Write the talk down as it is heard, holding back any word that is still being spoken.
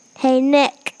Hey,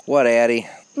 Nick. What, Addie?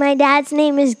 My dad's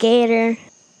name is Gator.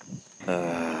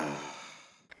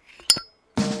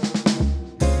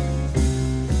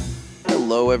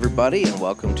 Hello, everybody, and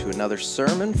welcome to another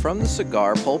sermon from the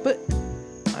Cigar Pulpit.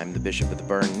 I'm the Bishop of the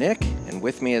Burn, Nick, and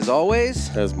with me, as always...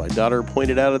 As my daughter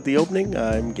pointed out at the opening,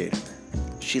 I'm Gator.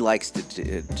 She likes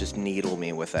to just needle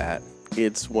me with that.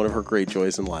 It's one of her great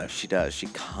joys in life. She does. She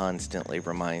constantly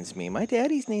reminds me, my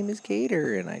daddy's name is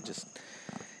Gator, and I just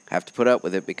have to put up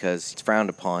with it because it's frowned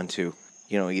upon to,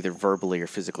 either verbally or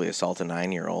physically assault a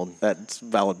 9-year-old. That's a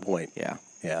valid point. Yeah.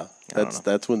 Yeah.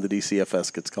 That's when the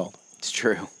DCFS gets called. It's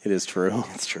true. It is true.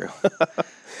 It's true.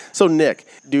 So, Nick,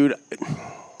 dude,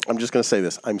 I'm just going to say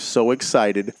this. I'm so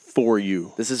excited for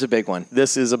you. This is a big one.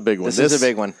 This is a big one. This is a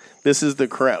big one. This is the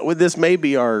crown. Well, this may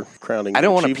be our crowning I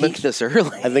don't want to achievement. peak this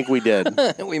early. I think we did.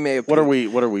 We may have What are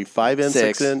we, 5 in,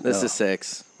 6 in? This is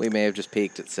 6. We may have just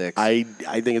peaked at 6. I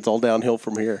think it's all downhill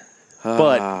from here.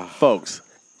 But, folks,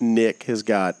 Nick has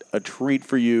got a treat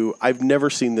for you. I've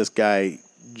never seen this guy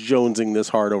jonesing this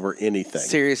hard over anything.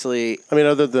 Seriously. I mean,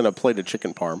 other than a plate of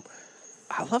chicken parm.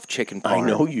 I love chicken parm. I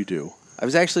know you do. I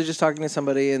was actually just talking to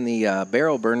somebody in the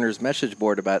Barrel Burners message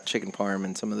board about chicken parm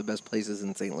and some of the best places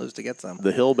in St. Louis to get some.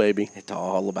 The Hill, baby. It's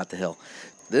all about the Hill.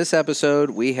 This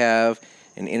episode, we have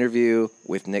an interview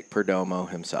with Nick Perdomo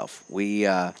himself.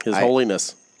 His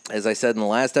Holiness. As I said in the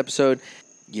last episode,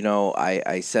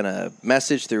 I sent a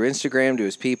message through Instagram to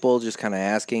his people just kind of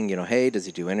asking, hey, does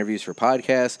he do interviews for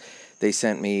podcasts? They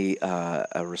sent me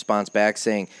a response back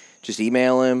saying, just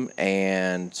email him.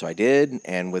 And so I did.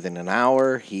 And within an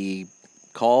hour, he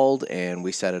called and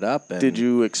we set it up. And did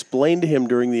you explain to him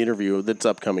during the interview that's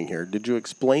upcoming here, did you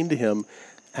explain to him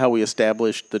how we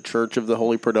established the Church of the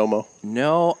Holy Perdomo?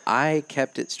 No, I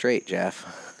kept it straight,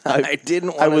 Jeff. I didn't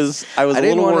want I was a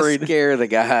little worried. Scare the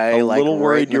guy. A little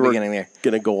worried right in the beginning there.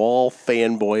 Going to go all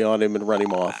fanboy on him and run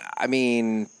him off. I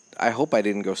mean, I hope I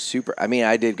didn't go super. I mean,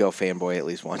 I did go fanboy at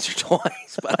least once or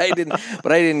twice, but I didn't.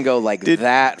 But I didn't go like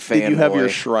that fanboy. Did you have your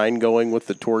shrine going with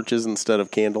the torches instead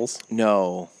of candles?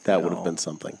 No, that would have been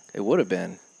something. It would have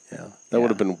been. Yeah, that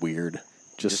would have been weird.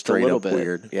 Just straight a little up bit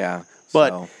weird. Yeah,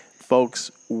 but.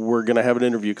 Folks, we're going to have an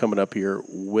interview coming up here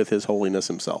with His Holiness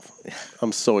himself.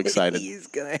 I'm so excited. He's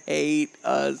going to hate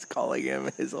us calling him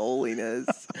His Holiness.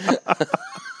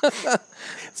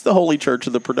 It's the Holy Church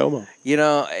of the Perdomo.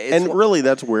 And really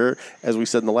that's where, as we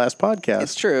said in the last podcast.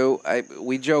 It's true.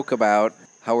 We joke about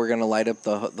how we're going to light up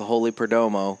the Holy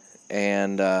Perdomo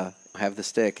and have the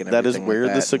stick and that is everything where like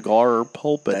that. The cigar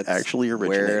pulpit actually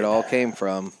originated. Where it all came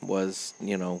from was,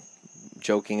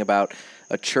 joking about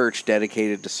a church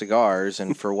dedicated to cigars,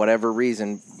 and for whatever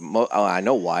reason, I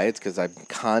know why. It's because I'm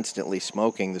constantly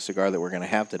smoking the cigar that we're going to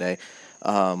have today.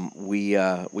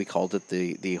 We called it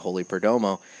the Holy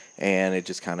Perdomo, and it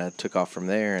just kind of took off from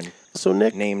there. And so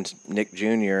Nick named Nick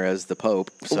Jr. as the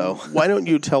Pope. So why don't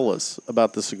you tell us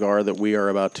about the cigar that we are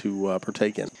about to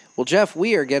partake in? Well, Jeff,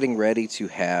 we are getting ready to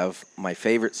have my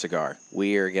favorite cigar.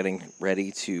 We are getting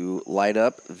ready to light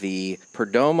up the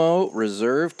Perdomo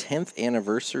Reserve 10th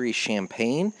Anniversary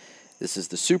Champagne. This is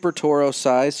the Super Toro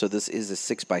size, so this is a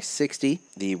 6x60.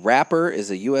 The wrapper is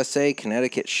a USA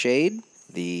Connecticut shade.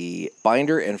 The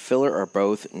binder and filler are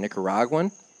both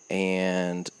Nicaraguan.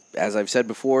 And as I've said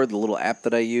before, the little app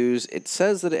that I use, it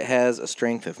says that it has a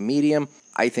strength of medium.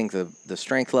 I think the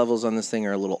strength levels on this thing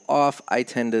are a little off. I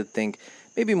tend to think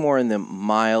maybe more in the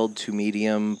mild to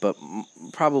medium, but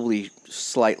probably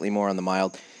slightly more on the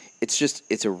mild.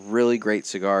 It's a really great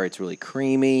cigar. It's really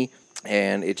creamy,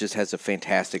 and it just has a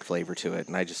fantastic flavor to it.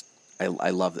 And I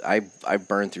love it. I've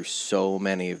burned through so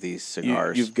many of these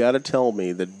cigars. You've got to tell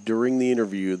me that during the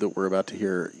interview that we're about to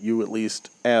hear, you at least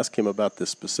ask him about this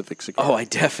specific cigar. Oh, I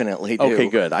definitely do. Okay,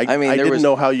 good. I didn't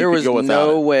know how you could go without it. There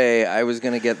was no way I was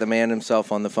going to get the man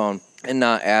himself on the phone and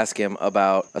not ask him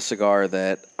about a cigar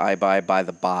that I buy by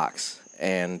the box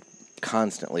and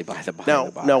constantly buy the box.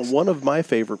 Now, one of my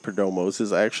favorite Perdomos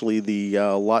is actually the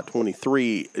Lot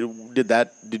 23.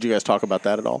 Did you guys talk about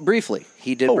that at all? Briefly.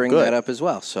 He did bring that up as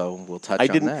well, so we'll touch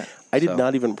on that. I did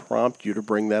not even prompt you to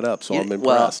bring that up, so I'm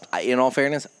impressed. Well, in all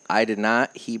fairness, I did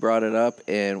not. He brought it up,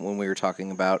 and when we were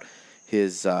talking about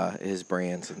his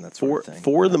brands and that sort of thing.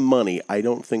 For the money, I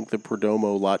don't think the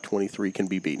Perdomo Lot 23 can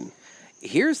be beaten.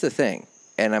 Here's the thing,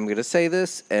 and I'm going to say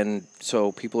this, and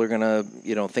so people are going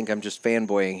to, think I'm just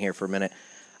fanboying here for a minute.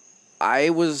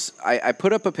 I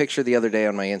put up a picture the other day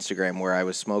on my Instagram where I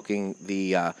was smoking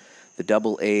the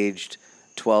double-aged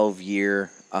 12-year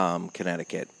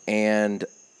Connecticut, and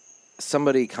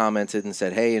somebody commented and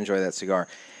said, hey, enjoy that cigar.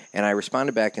 And I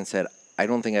responded back and said, I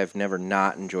don't think I've never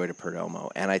not enjoyed a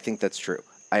Perdomo, and I think that's true.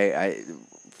 I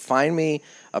find me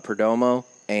a Perdomo,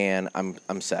 and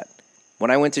I'm set. When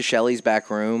I went to Shelley's Back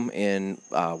Room in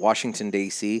Washington,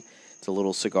 D.C., it's a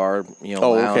little cigar, lounge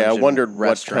okay. I and wondered what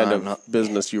restaurant. kind of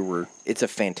business you were. It's a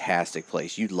fantastic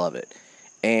place. You'd love it.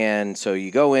 And so you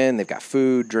go in, they've got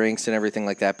food, drinks, and everything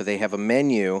like that, but they have a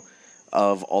menu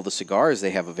of all the cigars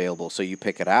they have available. So you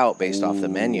pick it out based off the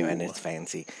menu, and it's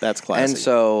fancy. That's classy. And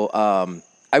so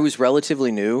I was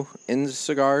relatively new in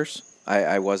cigars.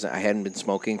 I hadn't been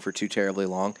smoking for too terribly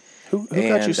long. Who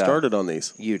got you started on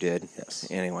these? You did. Yes.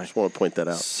 Anyway. Just want to point that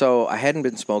out. So I hadn't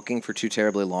been smoking for too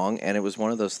terribly long, and it was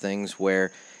one of those things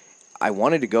where I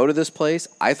wanted to go to this place.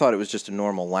 I thought it was just a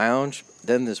normal lounge.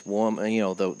 Then this woman,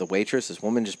 the waitress, this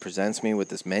woman just presents me with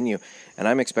this menu, and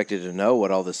I'm expected to know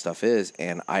what all this stuff is,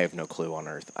 and I have no clue on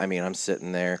earth. I mean, I'm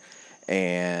sitting there,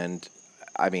 and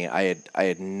I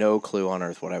had no clue on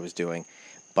earth what I was doing,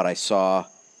 but I saw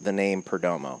the name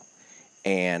Perdomo,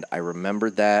 and I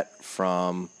remembered that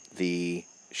from the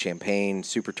Champagne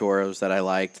Super Toros that I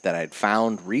liked, that I had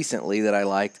found recently that I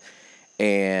liked,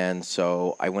 and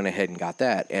so I went ahead and got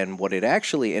that. And what it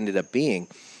actually ended up being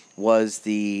was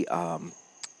the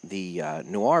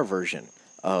noir version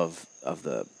of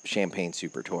the Champagne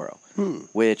Super Toro,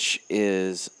 which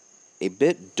is a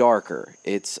bit darker.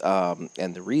 It's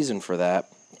and the reason for that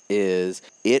is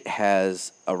it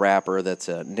has a wrapper that's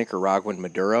a Nicaraguan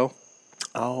Maduro.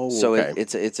 Oh, so okay.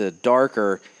 it's a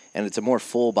darker and it's a more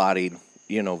full-bodied,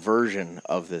 version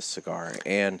of this cigar.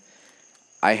 And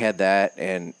I had that,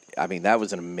 and I mean that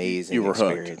was an amazing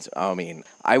experience. Hooked. I mean,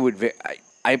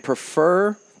 I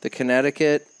prefer the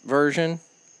Connecticut version,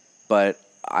 but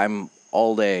I'm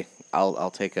all day.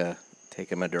 I'll take a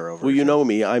Maduro version. Well, you know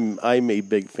me, I'm a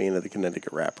big fan of the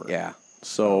Connecticut wrapper. Yeah.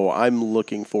 So I'm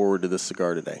looking forward to this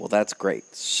cigar today. Well, that's great.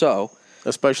 So,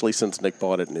 especially since Nick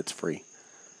bought it and it's free.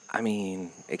 I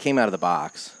mean, it came out of the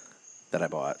box that I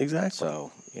bought. Exactly.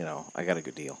 So, I got a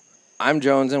good deal. I'm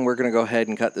Jonesing. We're going to go ahead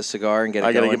and cut this cigar and get it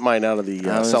going. I got to get mine out of the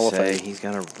cellophane. He's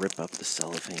going to rip up the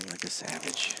cellophane like a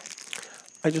savage.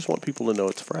 I just want people to know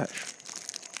it's fresh.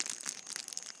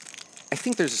 I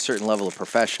think there's a certain level of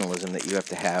professionalism that you have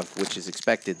to have, which is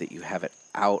expected that you have it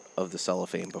out of the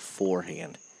cellophane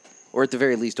beforehand. Or at the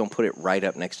very least, don't put it right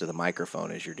up next to the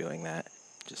microphone as you're doing that.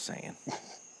 Just saying.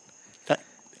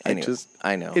 Anyway,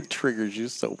 I know. It triggers you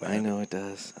so bad. I know it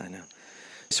does. I know.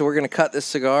 So we're going to cut this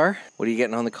cigar. What are you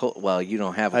getting on the cold? Well, you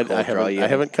don't have a cold draw yet. I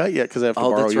haven't cut yet because I have to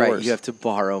borrow yours. Oh, that's right. You have to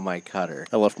borrow my cutter.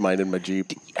 I left mine in my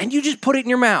Jeep. And you just put it in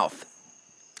your mouth.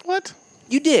 What?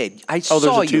 You did. I saw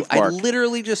there's a you. tooth mark. I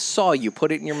literally just saw you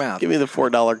put it in your mouth. Give me the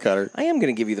 $4 cutter. I am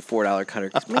going to give you the $4 cutter.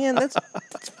 'Cause, man, that's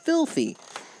filthy.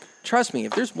 Trust me,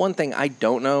 if there's one thing I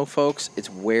don't know, folks, it's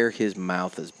where his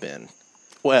mouth has been.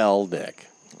 Well, Nick.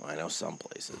 Well, I know some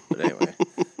places, but anyway.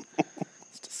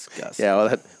 It's disgusting. Yeah,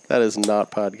 well, that is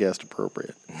not podcast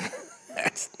appropriate.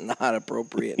 That's not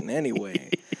appropriate in any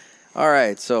way. All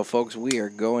right, so, folks, we are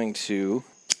going to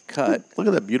cut. Look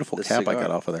at that beautiful cap cigar. I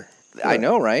got off of there. I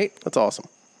know, right? That's awesome.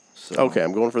 So, okay,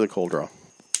 I'm going for the cold draw.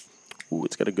 Ooh,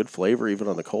 it's got a good flavor even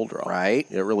on the cold draw. Right?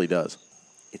 It really does.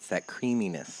 It's that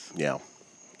creaminess. Yeah,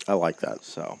 I like that.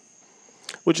 So,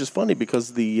 which is funny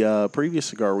because the previous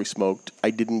cigar we smoked,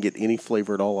 I didn't get any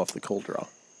flavor at all off the cold draw.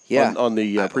 Yeah, on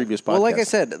the previous podcast. Well, like I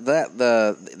said,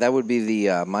 that would be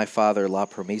the My Father La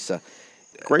Promesa.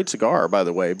 Great cigar, by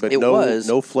the way, but it was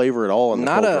no flavor at all on the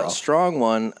cold draw. Not a strong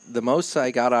one. The most I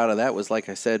got out of that was, like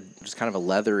I said, just kind of a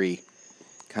leathery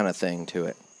kind of thing to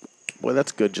it. Boy,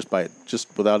 that's good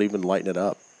just without even lighting it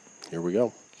up. Here we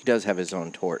go. He does have his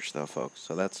own torch, though, folks,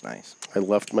 so that's nice. I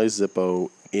left my Zippo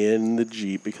in the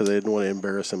Jeep because I didn't want to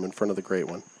embarrass him in front of the great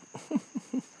one.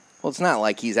 Well, it's not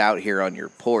like he's out here on your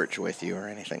porch with you or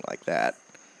anything like that.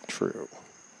 True.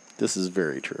 This is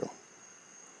very true.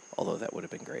 Although that would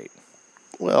have been great.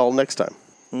 Well, next time.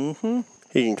 Mm-hmm.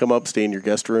 He can come up, stay in your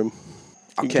guest room.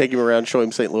 You can take him around, show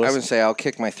him St. Louis. I would say I'll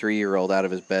kick my 3-year-old out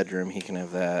of his bedroom. He can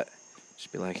have that.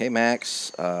 Just be like, hey,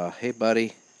 Max, hey,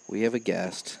 buddy, we have a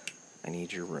guest. I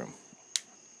need your room.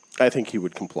 I think he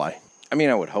would comply. I mean,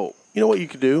 I would hope. You know what you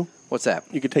could do? What's that?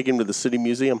 You could take him to the City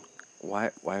Museum.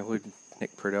 Why would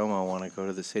Nick Perdomo want to go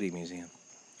to the City Museum?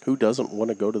 Who doesn't want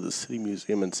to go to the City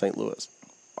Museum in St. Louis?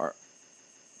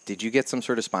 Did you get some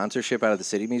sort of sponsorship out of the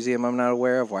City Museum I'm not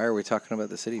aware of? Why are we talking about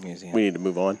the City Museum? We need to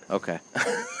move on. Okay.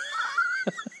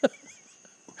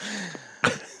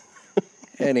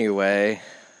 Anyway,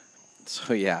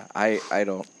 so yeah,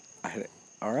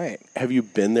 all right. Have you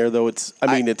been there, though? It's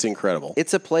incredible.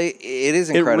 It's a play. It is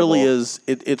incredible. It really is.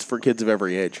 It's for kids of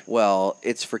every age. Well,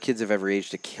 it's for kids of every age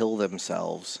to kill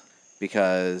themselves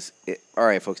because, all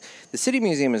right, folks, the City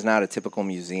Museum is not a typical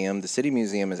museum. The City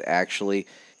Museum is actually,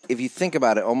 if you think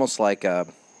about it, almost like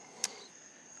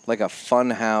like a fun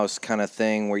house kind of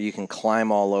thing where you can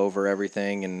climb all over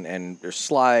everything, and there's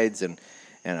slides and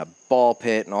a ball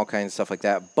pit and all kinds of stuff like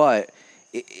that. But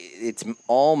it's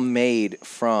all made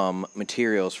from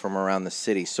materials from around the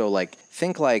city. So like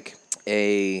think like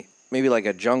maybe like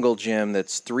a jungle gym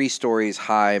that's 3 stories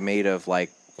high, made of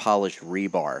like polished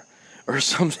rebar or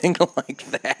something like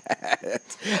that.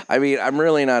 I mean, I'm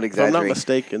really not If I'm exaggerating. not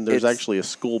mistaken, there's actually a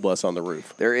school bus on the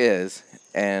roof. There is,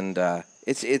 and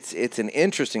it's an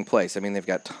interesting place. I mean, they've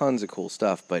got tons of cool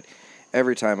stuff, but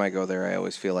every time I go there, I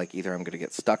always feel like either I'm going to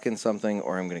get stuck in something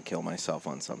or I'm going to kill myself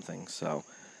on something. So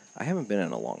I haven't been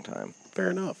in a long time. Fair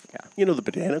enough. Yeah. You know, the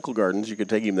botanical gardens, you could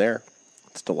take him there.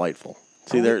 It's delightful.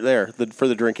 See, for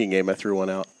the drinking game, I threw one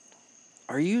out.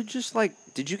 Are you just like,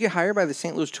 did you get hired by the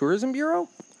St. Louis Tourism Bureau?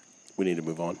 We need to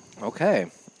move on. Okay.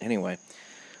 Anyway.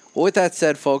 Well, with that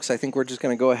said, folks, I think we're just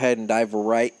going to go ahead and dive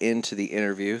right into the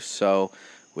interview. So,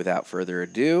 without further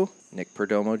ado, Nick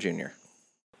Perdomo Jr.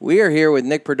 We are here with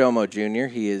Nick Perdomo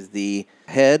Jr. He is the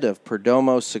head of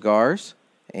Perdomo Cigars,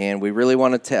 and we really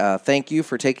want to thank you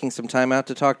for taking some time out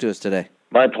to talk to us today.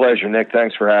 My pleasure, Nick.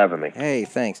 Thanks for having me. Hey,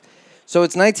 thanks. So,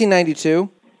 it's 1992.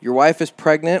 Your wife is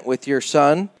pregnant with your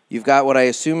son. You've got what I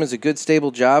assume is a good,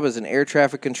 stable job as an air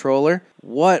traffic controller.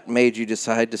 What made you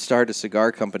decide to start a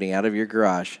cigar company out of your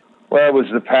garage? Well, it was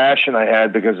the passion I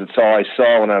had because it's all I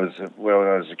saw when I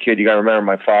was a kid. You got to remember,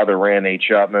 my father ran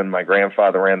H. Upman, my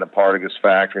grandfather ran the Partagas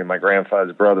factory, and my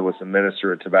grandfather's brother was the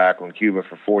minister of tobacco in Cuba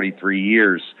for 43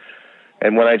 years.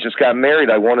 And when I just got married,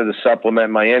 I wanted to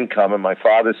supplement my income, and my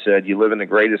father said, "You live in the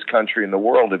greatest country in the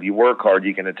world. If you work hard,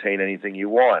 you can attain anything you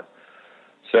want."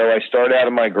 So I started out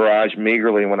in my garage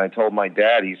meagerly. When I told my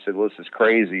dad, he said, "Well, this is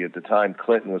crazy." At the time,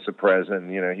 Clinton was the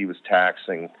president. You know, he was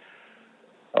taxing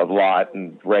a lot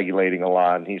and regulating a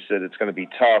lot. And he said, "It's going to be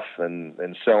tough,"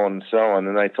 and so on and so on.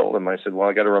 And I told him, I said, "Well,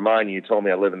 I got to remind you, you told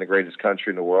me I live in the greatest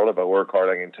country in the world. If I work hard,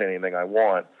 I can attain anything I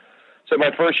want." So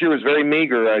my first year was very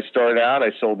meager. I started out,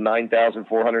 I sold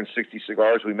 9,460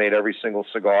 cigars. We made every single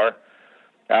cigar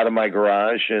out of my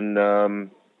garage.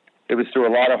 And, it was through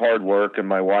a lot of hard work, and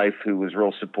my wife, who was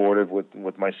real supportive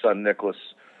with my son Nicholas,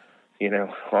 you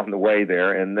know, on the way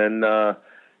there. And then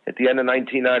at the end of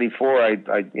 1994,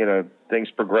 I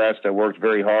things progressed. I worked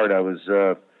very hard. I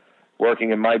was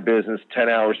working in my business 10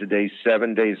 hours a day,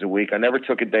 7 days a week. I never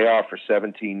took a day off for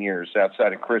 17 years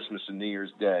outside of Christmas and New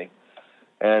Year's Day.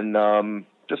 And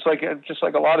just like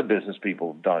a lot of business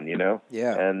people have done, you know.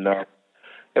 Yeah.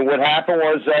 And what happened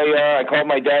was I called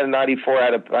my dad in '94.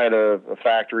 I had a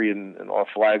factory in off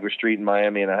Flagler Street in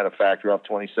Miami, and I had a factory off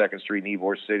 22nd Street in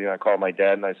Ybor City. And I called my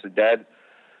dad and I said, "Dad,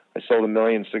 I sold 1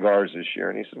 million cigars this year."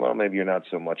 And he said, "Well, maybe you're not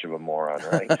so much of a moron,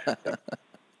 right?"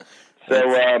 So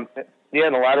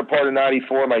in the latter part of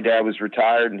 '94, my dad was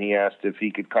retired, and he asked if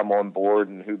he could come on board.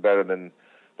 And who better than,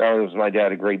 not only was my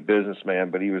dad a great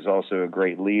businessman, but he was also a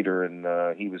great leader,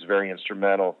 and he was very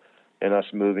instrumental in us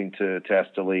moving to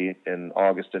Esteli in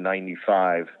August of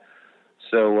 '95.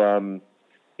 So,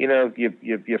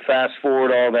 you fast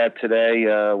forward all that today.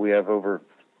 We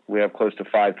have close to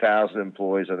 5,000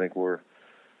 employees. I think we're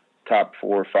top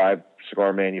 4 or 5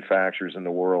 cigar manufacturers in the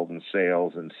world in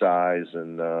sales and size.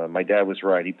 And my dad was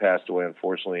right. He passed away,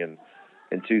 unfortunately, in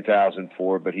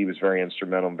 2004, but he was very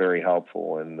instrumental and very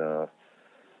helpful. And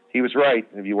he was right.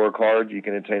 If you work hard, you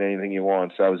can attain anything you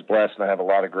want. So I was blessed, and I have a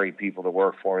lot of great people that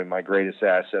work for me. My greatest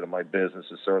asset of my business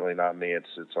is certainly not me.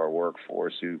 It's our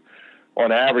workforce, who,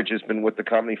 on average, has been with the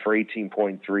company for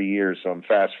 18.3 years. So I'm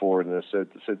fast forwarding this. So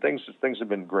things have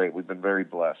been great. We've been very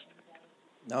blessed.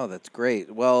 No, that's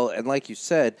great. Well, and like you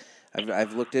said,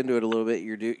 I've looked into it a little bit.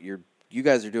 You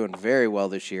guys are doing very well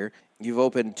this year. You've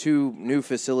opened 2 new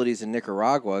facilities in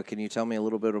Nicaragua. Can you tell me a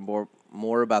little bit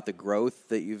more about the growth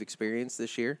that you've experienced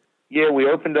this year? Yeah, we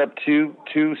opened up two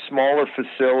smaller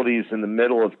facilities in the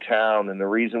middle of town, and the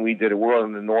reason we did it, we're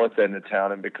on the north end of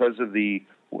town, and because of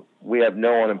we have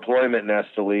no unemployment in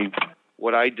Esteli,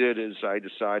 what I did is I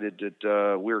decided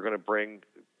that we were going to bring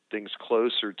things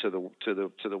closer to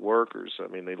the workers. I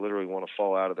mean, they literally want to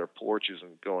fall out of their porches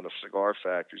and go into cigar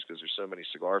factories because there's so many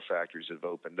cigar factories that have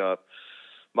opened up.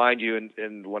 Mind you,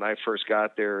 and when I first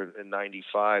got there in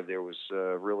 '95, there was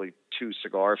really 2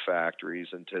 cigar factories,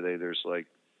 and today there's like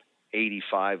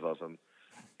 85 of them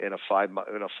in a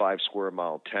 5 square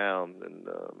mile town. And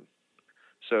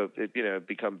so it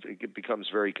becomes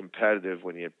very competitive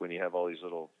when you have all these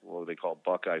little, what they call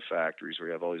Buckeye factories, where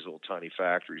you have all these little tiny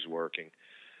factories working.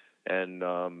 And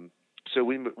so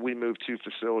we moved 2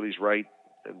 facilities, right,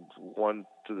 and one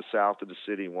to the south of the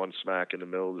city, one smack in the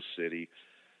middle of the city.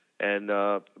 And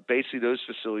basically those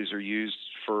facilities are used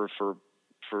for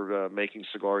for making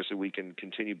cigars that we can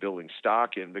continue building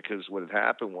stock in, because what had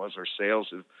happened was our sales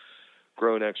have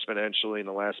grown exponentially in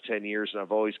the last 10 years, and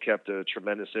I've always kept a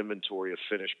tremendous inventory of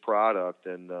finished product.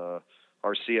 And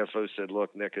our CFO said,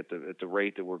 look, Nick, at the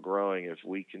rate that we're growing, if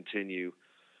we continue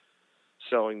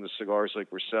selling the cigars like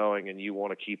we're selling and you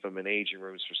want to keep them in aging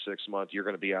rooms for 6 months, you're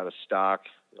going to be out of stock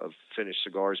of finished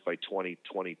cigars by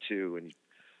 2022. And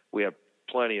we have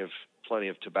plenty of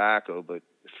tobacco, but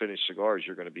finished cigars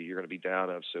you're going to be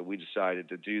down of. So we decided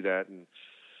to do that. And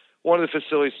one of the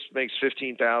facilities makes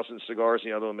 15,000 cigars,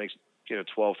 and the other one makes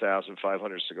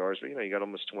 12,500 cigars. But you got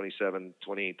almost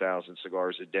 28,000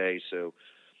 cigars a day. So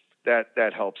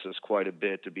that helps us quite a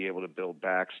bit to be able to build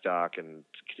back stock and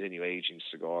continue aging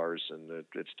cigars. And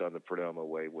it's done the Perdomo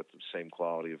way with the same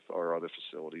quality of our other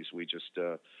facilities. We just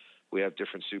we have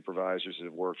different supervisors that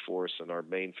have worked for us in our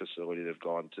main facility that have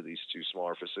gone to these two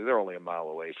smaller facilities. They're only a mile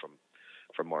away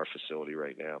from our facility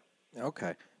right now.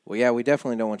 Okay. Well, yeah, we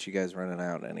definitely don't want you guys running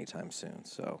out anytime soon.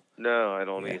 So no, I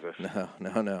don't either.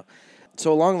 No.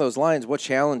 So along those lines, what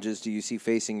challenges do you see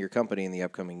facing your company in the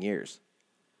upcoming years?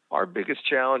 Our biggest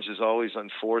challenge is always,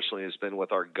 unfortunately, has been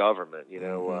with our government.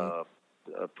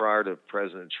 Prior to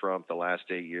President Trump, the last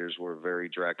 8 years were very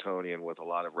draconian with a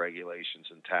lot of regulations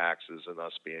and taxes, and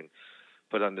us being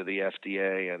put under the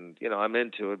FDA. And I'm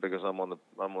into it because I'm on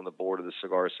the board of the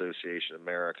Cigar Association of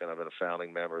America, and I've been a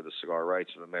founding member of the Cigar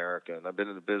Rights of America, and I've been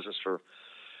in the business for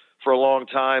a long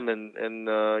time. And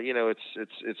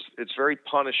it's very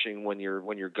punishing when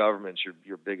your government's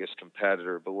your biggest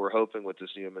competitor. But we're hoping with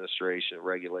this new administration,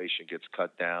 regulation gets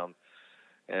cut down,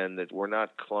 and that we're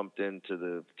not clumped into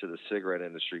the cigarette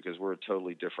industry, because we're a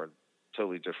totally different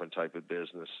type of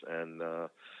business. And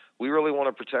we really want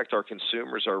to protect our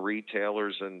consumers, our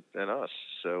retailers, and us.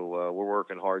 So we're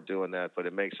working hard doing that, but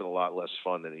it makes it a lot less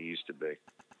fun than it used to be.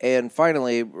 And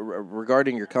finally,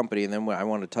 regarding your company, and then I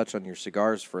want to touch on your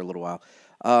cigars for a little while.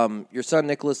 Your son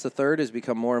Nicholas III has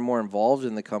become more and more involved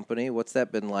in the company. What's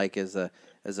that been like as a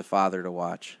father to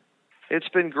watch? It's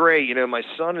been great. My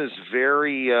son is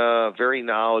very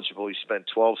knowledgeable. He spent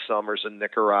 12 summers in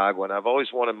Nicaragua, and I've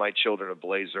always wanted my children to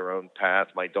blaze their own path.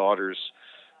 My daughter's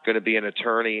going to be an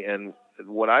attorney, and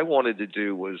what I wanted to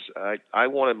do was I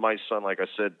wanted my son, like I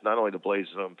said, not only to blaze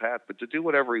his own path, but to do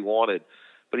whatever he wanted.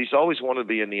 But he's always wanted to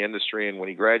be in the industry, and when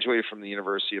he graduated from the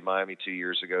University of Miami 2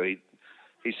 years ago, he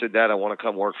said, Dad, I want to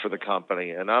come work for the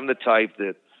company. And I'm the type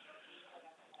that,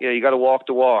 you got to walk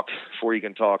the walk before you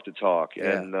can talk the talk.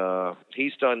 Yeah. And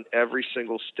he's done every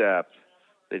single step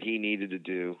that he needed to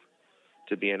do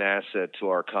to be an asset to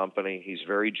our company. He's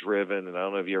very driven, and I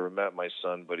don't know if you ever met my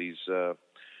son, but he's like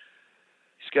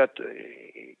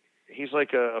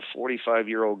a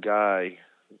 45-year-old guy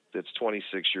that's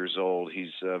 26 years old.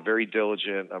 He's very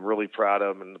diligent. I'm really proud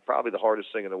of him, and probably the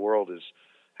hardest thing in the world is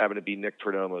having to be Nick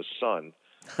Perdomo's son.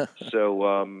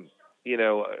 So, you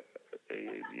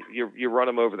run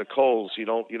them over the coals. You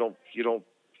don't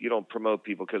promote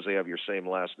people because they have your same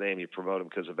last name. You promote them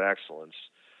because of excellence.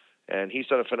 And he's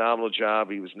done a phenomenal job.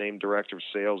 He was named Director of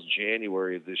Sales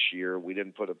January of this year. We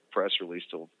didn't put a press release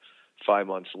till 5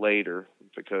 months later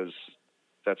because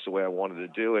that's the way I wanted to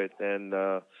do it. And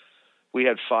we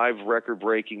had 5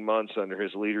 record-breaking months under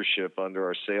his leadership under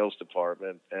our sales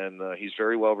department, and he's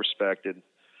very well respected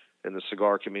in the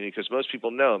cigar community because most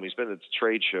people know him. He's been at the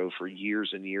trade show for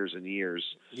years and years and years.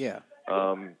 Yeah.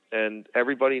 And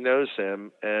everybody knows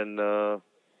him, and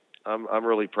I'm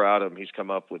really proud of him. He's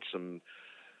come up with some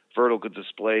vertical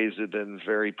displays that have been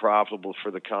very profitable for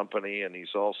the company, and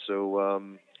he's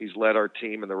also he's led our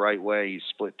team in the right way. He's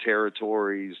split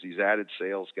territories. He's added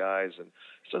sales guys, and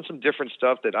he's done some different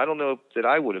stuff that I don't know that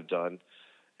I would have done.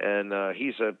 And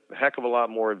he's a heck of a lot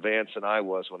more advanced than I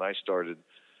was when I started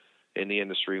in the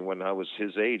industry when I was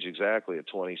his age exactly at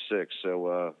 26.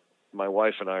 So my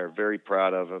wife and I are very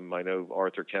proud of him. I know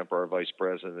Arthur Kemper, our vice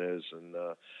president, is. And,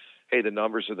 hey, the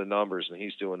numbers are the numbers, and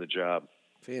he's doing the job.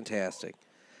 Fantastic.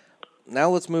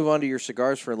 Now let's move on to your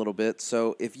cigars for a little bit.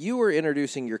 So if you were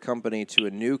introducing your company to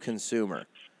a new consumer,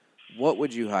 what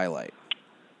would you highlight?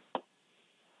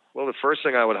 Well, the first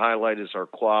thing I would highlight is our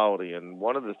quality. And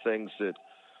one of the things that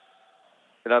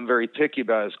I'm very picky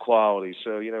about is quality.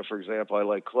 So, for example, I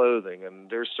like clothing, and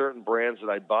there's certain brands that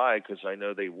I buy because I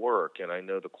know they work, and I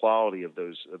know the quality of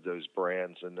those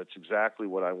brands, and that's exactly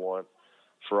what I want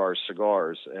for our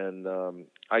cigars. And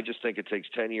I just think it takes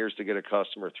 10 years to get a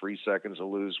customer, 3 seconds to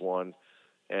lose one,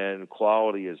 and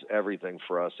quality is everything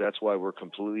for us. That's why we're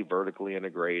completely vertically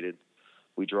integrated.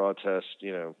 We draw test,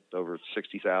 over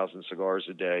 60,000 cigars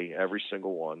a day, every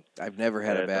single one. I've never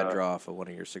had a bad draw off of one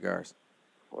of your cigars.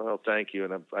 Well, thank you,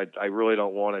 and I really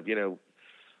don't want it.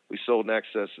 we sold in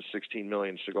excess of 16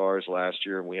 million cigars last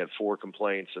year, and we had 4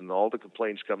 complaints, and all the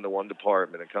complaints come to one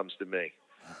department. It comes to me.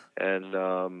 And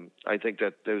I think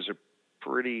that those are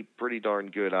pretty darn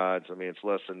good odds. I mean, it's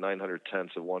less than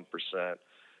 0.09%.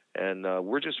 And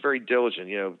we're just very diligent.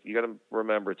 You got to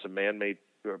remember it's a man-made,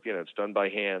 it's done by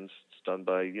hands. It's done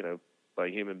by, by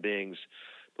human beings.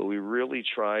 But we really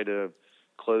try to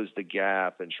close the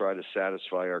gap and try to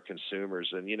satisfy our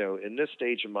consumers. And, in this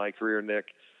stage of my career, Nick,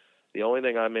 the only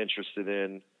thing I'm interested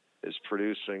in is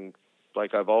producing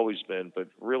like I've always been. But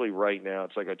really right now,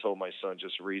 it's like I told my son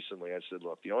just recently. I said,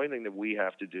 look, the only thing that we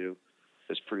have to do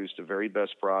is produce the very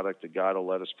best product that God will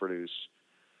let us produce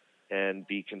and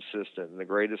be consistent. And the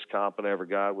greatest compliment I ever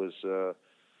got was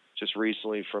just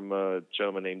recently from a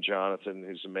gentleman named Jonathan,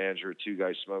 who's a manager at Two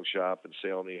Guys Smoke Shop in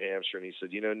Salem, New Hampshire. And he said,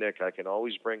 Nick, I can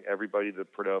always bring everybody to the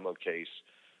Perdomo case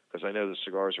because I know the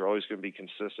cigars are always going to be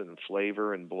consistent in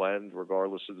flavor and blend,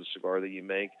 regardless of the cigar that you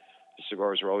make. The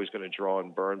cigars are always going to draw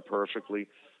and burn perfectly,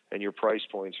 and your price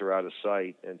points are out of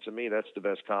sight. And to me, that's the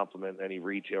best compliment any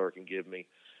retailer can give me.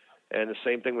 And the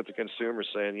same thing with the consumer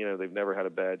saying, they've never had a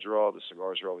bad draw. The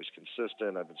cigars are always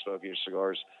consistent. I've been smoking your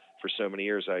cigars for so many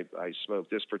years. I smoked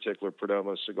this particular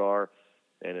Perdomo cigar,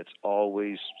 and it's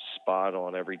always spot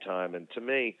on every time. And to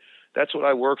me, that's what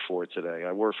I work for today.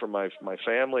 I work for my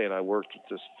family, and I work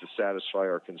to satisfy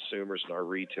our consumers and our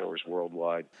retailers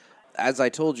worldwide. As I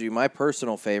told you, my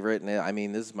personal favorite, and I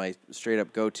mean, this is my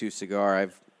straight-up go-to cigar.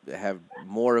 I have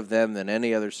more of them than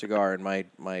any other cigar in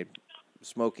my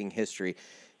smoking history,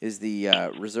 is the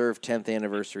Reserve 10th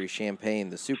Anniversary Champagne,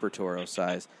 the Super Toro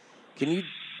size. Can you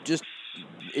just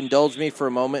indulge me for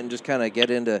a moment and just kind of get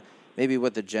into maybe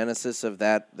what the genesis of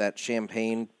that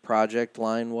Champagne project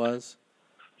line was?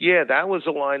 Yeah, that was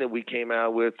a line that we came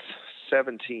out with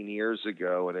 17 years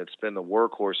ago, and it's been the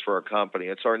workhorse for our company.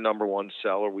 It's our number one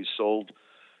seller. We sold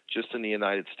just in the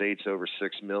United States over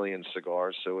 6 million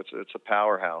cigars, so it's a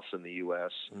powerhouse in the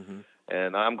U.S. Mm-hmm.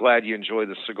 And I'm glad you enjoy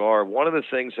the cigar. One of the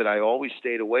things that I always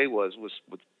stayed away was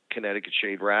with Connecticut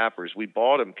shade wrappers. We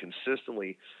bought them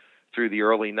consistently through the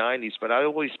early 90s, but I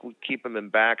always would keep them in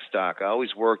back stock. I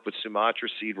always worked with Sumatra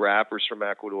seed wrappers from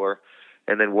Ecuador,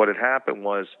 and then what had happened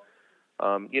was,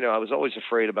 I was always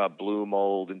afraid about blue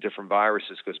mold and different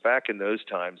viruses because back in those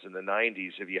times in the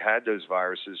 90s, if you had those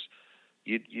viruses,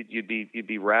 you'd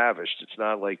be ravished. It's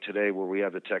not like today where we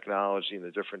have the technology and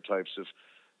the different types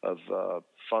of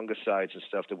fungicides and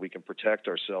stuff that we can protect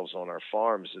ourselves on our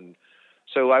farms. And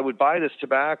so I would buy this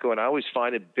tobacco, and I always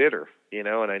find it bitter, and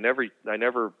I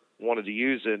never wanted to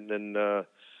use it. And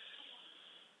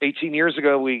 18 years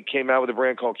ago, we came out with a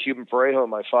brand called Cuban Parejo,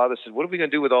 and my father said, what are we going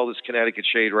to do with all this Connecticut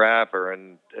shade wrapper?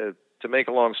 And to make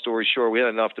a long story short, we had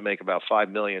enough to make about 5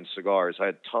 million cigars. I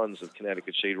had tons of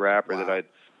Connecticut shade wrapper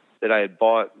that I had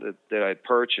bought, that I had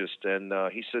purchased. And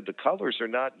he said, the colors are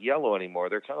not yellow anymore.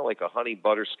 They're kind of like a honey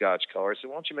butterscotch color. I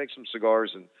said, why don't you make some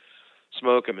cigars and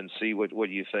smoke them and see what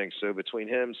you think? So between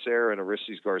him, Sarah, and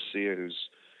Aristis Garcia, who's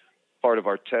part of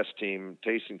our tasting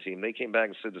team, they came back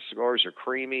and said the cigars are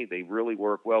creamy. They really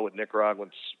work well with Nicaraguan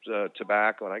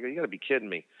tobacco. And I go, you got to be kidding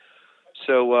me.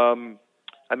 So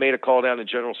I made a call down to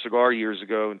General Cigar years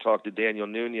ago and talked to Daniel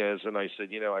Nunez, and I said,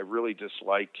 I really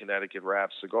dislike Connecticut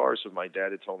wrapped cigars. So my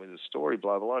dad had told me this story,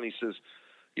 blah, blah, blah. And he says,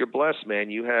 you're blessed, man.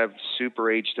 You have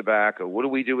super aged tobacco. What do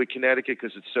we do with Connecticut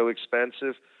because it's so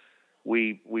expensive?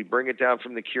 We bring it down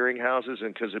from the curing houses,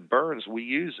 and because it burns, we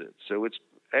use it. So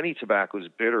any tobacco is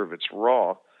bitter if it's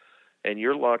raw, and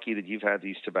you're lucky that you've had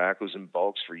these tobaccos in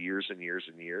bulks for years and years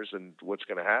and years, and what's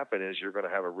going to happen is you're going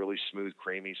to have a really smooth,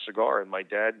 creamy cigar. And my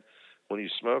dad, when he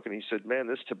was smoking, he said, man,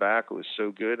 this tobacco is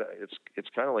so good. It's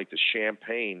kind of like the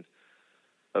champagne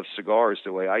of cigars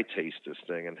the way I taste this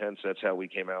thing, and hence that's how we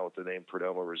came out with the name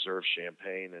Perdomo Reserve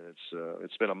Champagne, and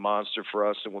it's been a monster for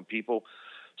us. And when people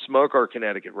smoke our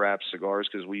Connecticut wrapped cigars,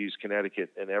 because we use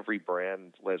Connecticut in every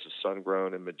brand, Les is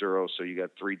sun-grown and Maduro, so you got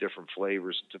 3 different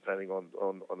flavors depending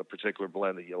on the particular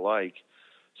blend that you like,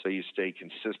 so you stay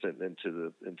consistent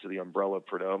into the umbrella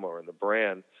Perdomo and the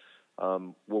brand.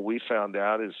 What we found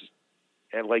out is,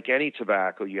 and like any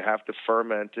tobacco, you have to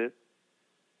ferment it,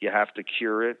 you have to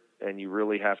cure it, and you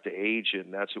really have to age it,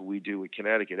 and that's what we do with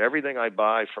Connecticut. Everything I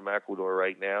buy from Ecuador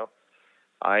right now,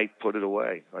 I put it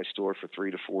away. I store it for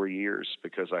 3 to 4 years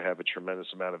because I have a tremendous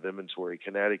amount of inventory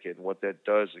in Connecticut. And what that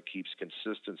does, it keeps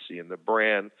consistency in the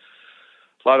brand.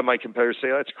 A lot of my competitors say,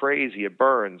 oh, that's crazy. It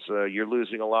burns. You're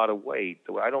losing a lot of weight.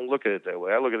 I don't look at it that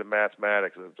way. I look at it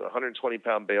mathematics. A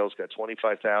 120-pound bale's got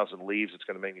 25,000 leaves. It's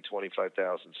going to make me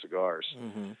 25,000 cigars.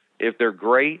 Mm-hmm. If they're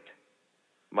great,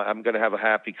 I'm going to have a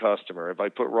happy customer. If I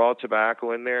put raw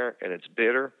tobacco in there and it's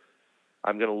bitter,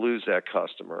 I'm going to lose that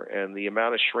customer. And the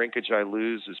amount of shrinkage I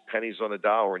lose is pennies on the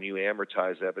dollar, and you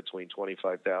amortize that between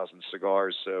 25,000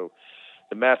 cigars. So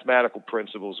the mathematical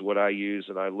principle is what I use,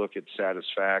 and I look at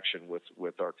satisfaction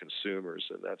with our consumers,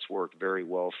 and that's worked very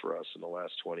well for us in the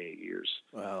last 28 years.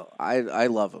 Well, I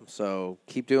love them, so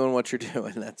keep doing what you're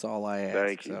doing. That's all I ask.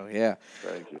 Thank you. So, yeah.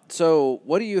 Thank you. So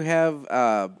what do you have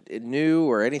new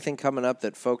or anything coming up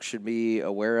that folks should be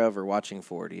aware of or watching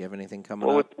for? Do you have anything coming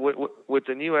up? With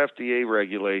the new FDA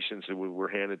regulations that we were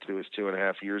handed to us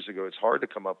 2.5 years ago, it's hard to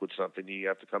come up with something new. You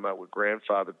have to come out with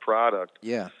grandfathered product.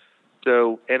 Yeah.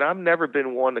 So, and I've never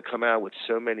been one to come out with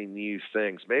so many new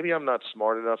things. Maybe I'm not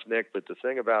smart enough, Nick, but the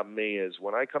thing about me is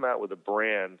when I come out with a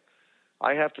brand,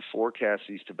 I have to forecast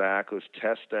these tobaccos,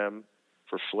 test them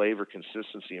for flavor,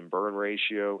 consistency, and burn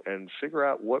ratio, and figure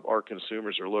out what our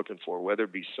consumers are looking for, whether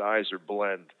it be size or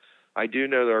blend. I do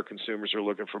know that our consumers are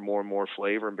looking for more and more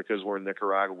flavor, and because we're in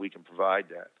Nicaragua, we can provide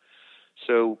that.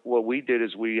 So what we did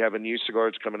is we have a new cigar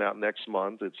that's coming out next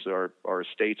month. It's our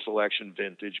Estate Selection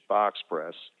Vintage Box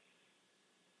Press.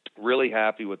 Really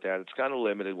happy with that. It's kind of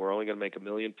limited. We're only going to make 1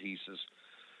 million pieces.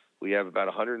 We have about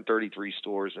 133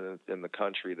 stores in the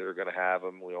country that are going to have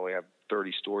them. We only have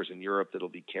 30 stores in Europe that'll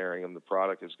be carrying them. The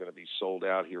product is going to be sold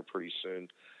out here pretty soon,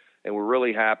 and we're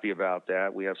really happy about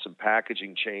that. We have some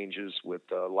packaging changes with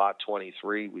Lot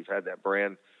 23. We've had that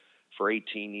brand for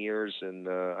 18 years, and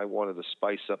I wanted to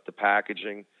spice up the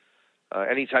packaging.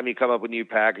 Anytime you come up with new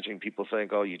packaging, people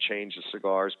think, oh, you change the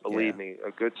cigars. Believe me,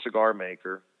 a good cigar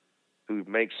maker who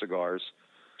makes cigars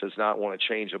does not want to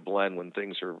change a blend when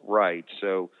things are right.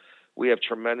 So we have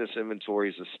tremendous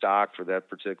inventories of stock for that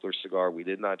particular cigar. We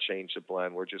did not change the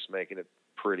blend. We're just making it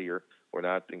prettier. We're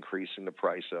not increasing the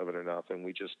price of it or nothing.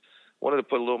 We just wanted to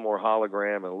put a little more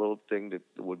hologram and a little thing that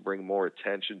would bring more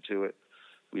attention to it.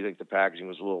 We think the packaging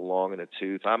was a little long in the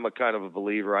tooth. I'm a kind of a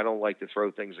believer. I don't like to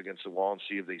throw things against the wall and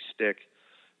see if they stick.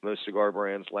 Most cigar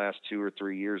brands last 2 or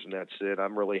 3 years, and that's it.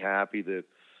 I'm really happy that,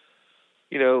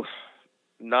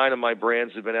 9 of my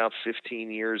brands have been out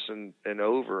 15 years and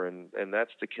over, and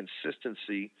that's the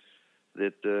consistency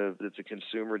that the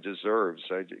consumer deserves.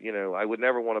 I would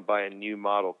never want to buy a new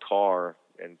model car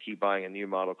and keep buying a new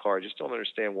model car. I just don't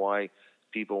understand why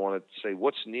people want to say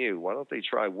what's new. Why don't they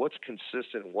try what's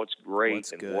consistent, what's great,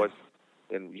 What's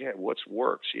and good. what's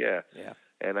works. Yeah.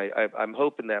 And I'm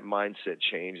hoping that mindset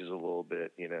changes a little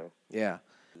bit. Yeah.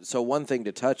 So one thing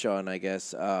to touch on, I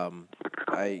guess,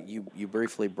 you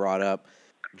briefly brought up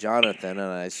Jonathan,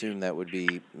 and I assume that would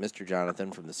be Mr.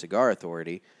 Jonathan from the Cigar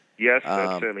Authority. Yes,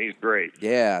 that's him. He's great.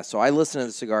 Yeah, so I listen to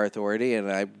the Cigar Authority, and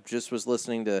I just was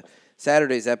listening to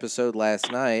Saturday's episode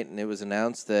last night, and it was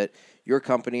announced that your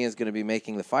company is going to be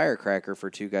making the Firecracker for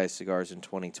Two Guys Cigars in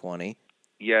 2020.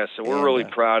 Yes, and we're really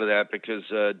proud of that because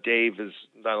Dave is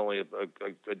not only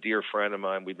a dear friend of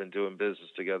mine. We've been doing business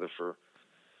together for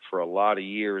a lot of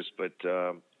years, but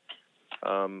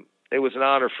it was an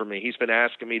honor for me. He's been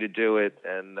asking me to do it,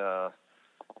 and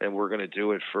we're going to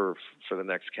do it for the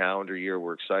next calendar year.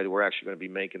 We're excited. We're actually going to be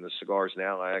making the cigars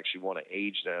now. I actually want to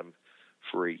age them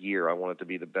for a year. I want it to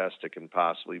be the best it can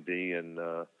possibly be, and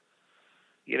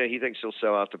he thinks he'll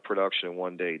sell out the production in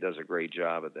one day. He does a great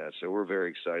job at that, so we're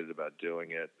very excited about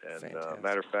doing it. And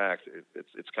matter of fact,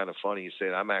 it's kind of funny you say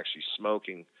that. I'm actually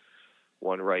smoking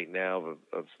one right now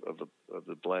of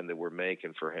the blend that we're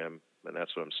making for him, and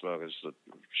that's what I'm smoking. It's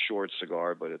a short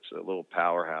cigar, but it's a little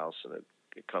powerhouse, and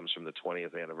it comes from the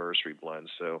 20th anniversary blend.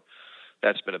 So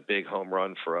that's been a big home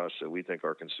run for us. So we think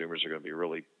our consumers are going to be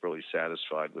really, really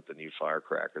satisfied with the new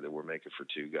Firecracker that we're making for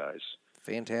Two Guys.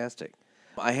 Fantastic.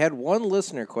 I had one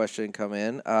listener question come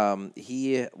in.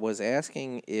 He was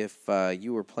asking if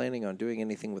you were planning on doing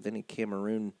anything with any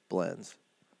Cameroon blends.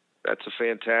 That's a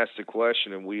fantastic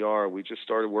question, and we are. We just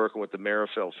started working with the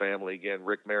Marifel family again.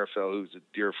 Rick Marifel, who's a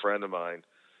dear friend of mine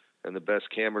and the best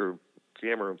Cameroon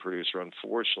producer,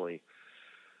 unfortunately,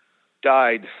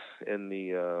 died in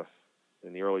the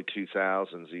early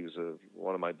 2000s. He was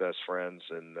one of my best friends,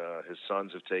 and his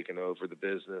sons have taken over the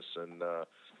business, and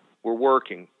we're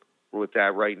working with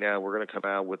that right now. We're going to come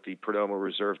out with the Perdomo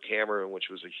Reserve Cameroon, which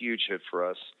was a huge hit for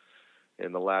us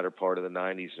in the latter part of the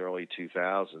 90s and early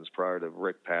 2000s prior to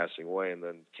Rick passing away and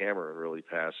then Cameron really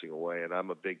passing away. And I'm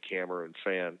a big Cameron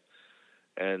fan.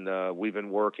 And we've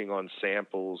been working on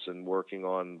samples and working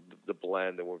on the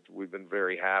blend, and we've been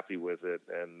very happy with it.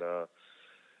 And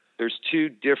there's 2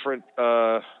 different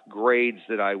grades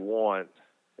that I want,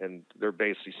 and they're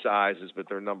basically sizes, but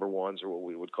their number ones are what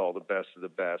we would call the best of the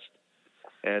best.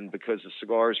 And because the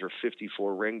cigars are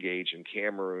 54 ring gauge and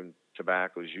Cameroon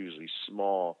tobacco is usually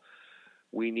small,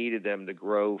 we needed them to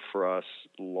grow for us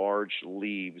large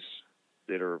leaves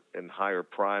that are in higher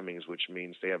primings, which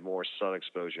means they have more sun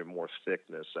exposure, more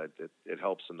thickness. It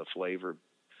helps in the flavor.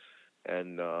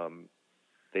 And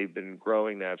they've been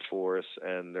growing that for us,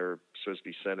 and they're supposed to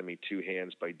be sending me 2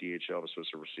 hands by DHL. I'm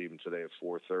supposed to receive them today at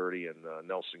 4:30, and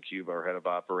Nelson Cuba, our head of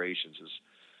operations, is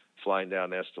flying down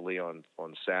to Esteli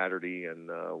on Saturday, and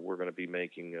we're going to be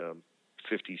making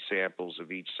 50 samples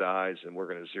of each size, and we're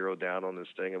going to zero down on this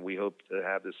thing, and we hope to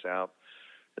have this out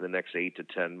in the next 8 to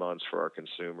 10 months for our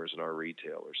consumers and our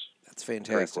retailers. That's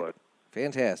fantastic.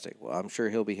 Fantastic. Well, I'm sure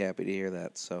he'll be happy to hear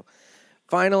that. So,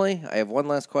 finally, I have one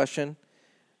last question.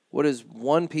 What is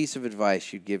one piece of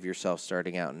advice you'd give yourself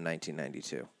starting out in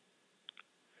 1992?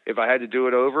 If I had to do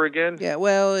it over again? Yeah,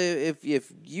 well,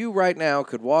 if you right now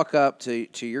could walk up to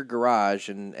your garage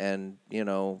and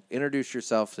introduce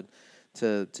yourself to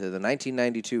the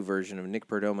 1992 version of Nick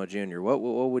Perdomo Jr., what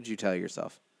would you tell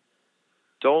yourself?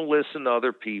 Don't listen to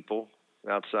other people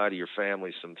outside of your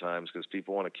family sometimes, because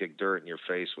people want to kick dirt in your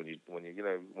face when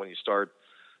you start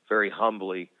very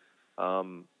humbly.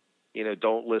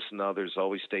 Don't listen to others.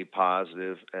 Always stay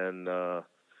positive and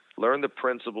learn the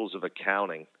principles of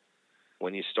accounting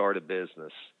when you start a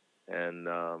business. And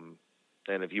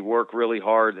if you work really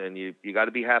hard, and you got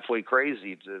to be halfway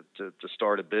crazy to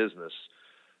start a business,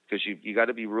 because you got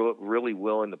to be really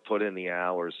willing to put in the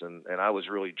hours. And I was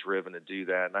really driven to do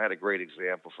that. And I had a great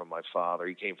example from my father.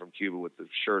 He came from Cuba with the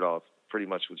shirt off, pretty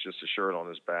much with just a shirt on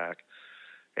his back.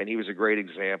 And he was a great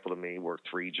example to me. He worked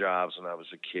 3 jobs when I was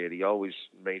a kid. He always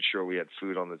made sure we had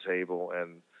food on the table.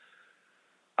 And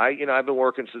I've been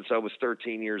working since I was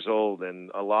 13 years old,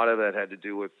 and a lot of that had to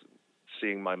do with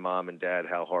seeing my mom and dad,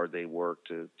 how hard they worked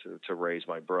to raise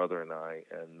my brother and I.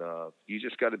 And you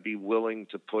just got to be willing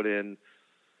to put in,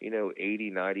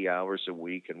 80, 90 hours a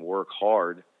week and work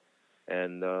hard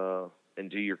and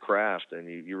do your craft. And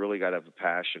you really got to have a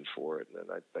passion for it. And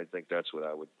I think that's what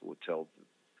I would tell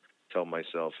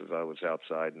myself if I was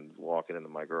outside and walking into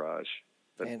my garage.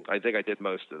 But I think I did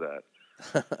most of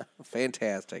that.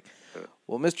 Fantastic.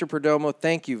 Well, Mr. Perdomo,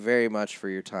 thank you very much for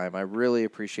your time. I really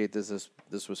appreciate this.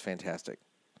 This was fantastic.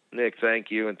 Nick, thank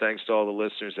you, and thanks to all the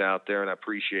listeners out there, and I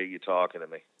appreciate you talking to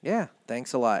me. Yeah,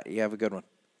 thanks a lot. You have a good one.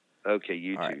 Okay,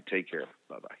 you all too. Right. Take care.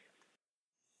 Bye-bye.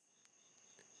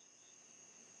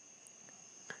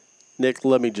 Nick,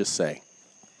 let me just say,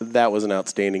 that was an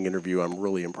outstanding interview. I'm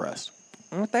really impressed.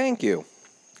 Well, thank you.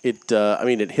 It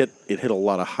hit a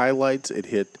lot of highlights. It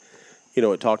hit,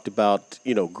 it talked about,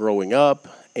 growing up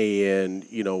and,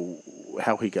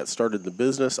 how he got started in the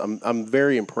business. I'm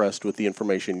very impressed with the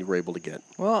information you were able to get.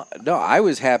 Well, no, I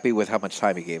was happy with how much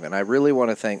time he gave, and I really want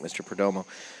to thank Mr. Perdomo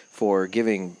for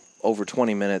giving over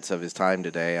 20 minutes of his time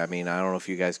today. I mean, I don't know if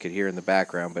you guys could hear in the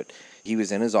background, but he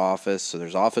was in his office, so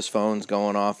there's office phones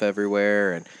going off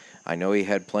everywhere, and I know he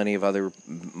had plenty of other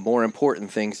more important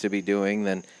things to be doing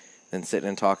than sitting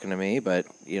and talking to me, but,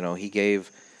 he gave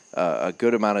a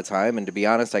good amount of time, and to be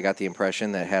honest, I got the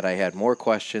impression that had I had more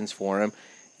questions for him,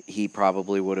 he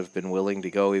probably would have been willing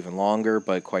to go even longer,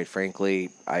 but quite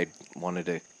frankly, I wanted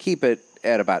to keep it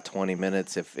at about 20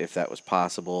 minutes if that was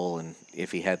possible, and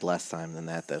if he had less time than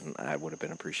that, then I would have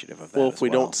been appreciative of that. Well, if we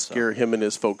don't scare him and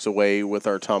his folks away with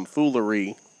our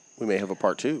tomfoolery, we may have a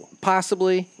part 2.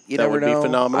 Possibly. You never know. That would be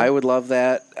phenomenal. I would love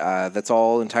that. That's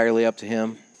all entirely up to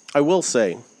him. I will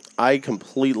say, I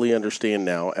completely understand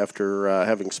now, after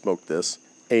having smoked this,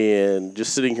 and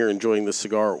just sitting here enjoying this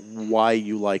cigar, why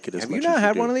you like it as much as you do. Have you not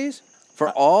had one of these? For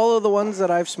all of the ones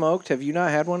that I've smoked, have you not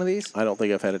had one of these? I don't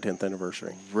think I've had a 10th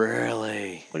anniversary.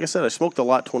 Really? Like I said, I smoked a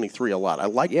lot 23 a lot. I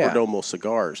like Perdomo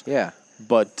cigars. Yeah.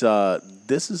 But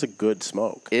this is a good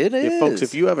smoke. It is. Folks,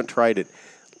 if you haven't tried it,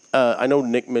 I know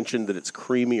Nick mentioned that it's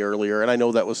creamy earlier, and I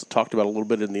know that was talked about a little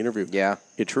bit in the interview. Yeah.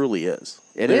 It truly is.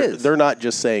 It is. They're not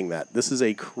just saying that. This is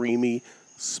a creamy,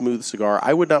 smooth cigar.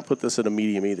 I would not put this at a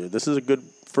medium either. This is a good,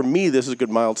 for me, this is a good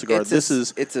mild cigar.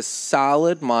 It's a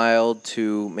solid mild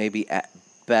to maybe at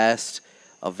best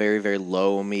a very, very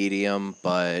low medium,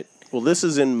 but... Well, this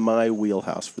is in my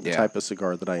wheelhouse for the type of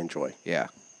cigar that I enjoy. Yeah.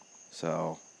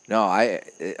 So, no,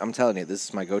 I'm telling you, this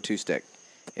is my go-to stick.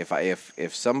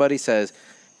 If somebody says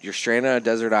you're stranded on a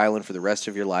desert island for the rest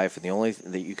of your life,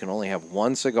 and you can only have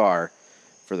one cigar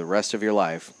for the rest of your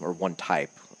life, or one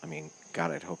type. I mean,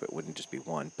 God, I'd hope it wouldn't just be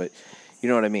one, but you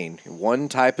know what I mean. One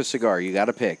type of cigar you got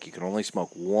to pick. You can only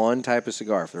smoke one type of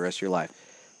cigar for the rest of your life.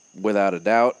 Without a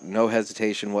doubt, no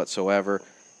hesitation whatsoever,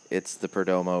 it's the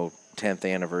Perdomo 10th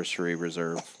Anniversary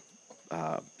Reserve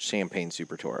Champagne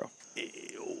Super Toro.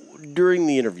 During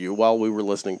the interview, while we were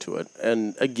listening to it,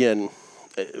 and again,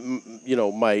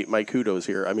 my kudos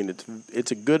here. I mean,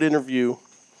 it's a good interview,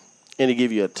 and it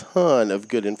gave you a ton of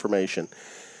good information.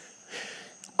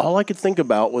 all I could think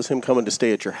about was him coming to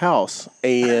stay at your house.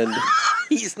 And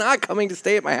He's not coming to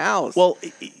stay at my house. well,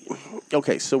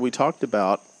 okay, so we talked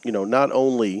about, not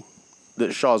only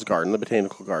the Shaw's Garden, the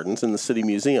Botanical Gardens, and the City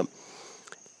Museum.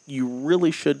 You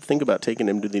really should think about taking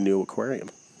him to the new aquarium.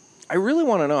 I really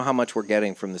want to know how much we're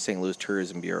getting from the St. Louis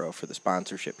Tourism Bureau for the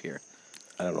sponsorship here.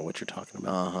 I don't know what you're talking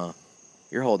about.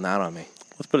 You're holding out on me.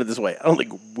 Let's put it this way. I don't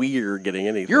think we're getting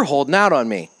anything. You're holding out on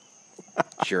me,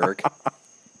 jerk.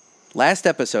 Last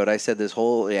episode, I said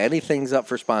anything's up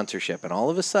for sponsorship, and all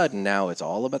of a sudden now it's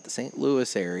all about the St.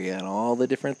 Louis area and all the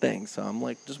different things. So I'm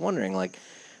just wondering,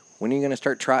 when are you going to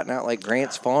start trotting out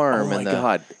Grant's Farm and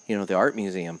the art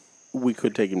museum? We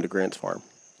could take him to Grant's Farm.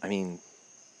 I mean,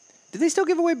 did they still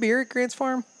give away beer at Grant's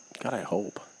Farm? God, I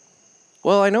hope.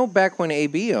 Well, I know back when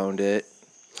AB owned it.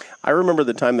 I remember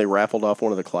the time they raffled off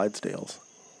one of the Clydesdales.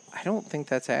 I don't think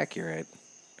that's accurate.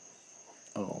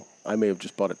 Oh, I may have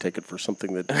just bought a ticket for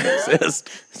something that didn't exist.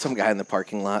 Some guy in the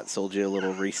parking lot sold you a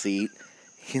little receipt.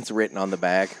 It's written on the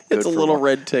back. It's a little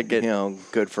red ticket.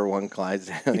 Good for one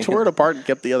Clydesdale. He tore it apart and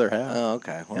kept the other half. Oh,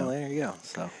 okay. Well, there you go.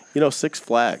 So Six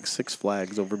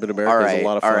Flags over Mid-America is a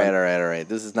lot of fun. All right.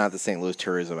 This is not the St. Louis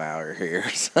Tourism Hour here.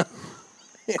 So.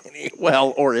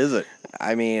 Well, or is it?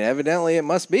 I mean, evidently it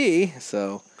must be.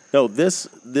 So no, this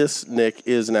Nick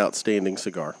is an outstanding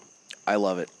cigar. I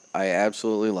love it. I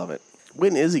absolutely love it.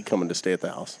 When is he coming to stay at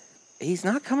the house? He's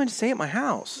not coming to stay at my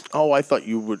house. Oh, I thought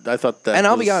you would. I thought that. And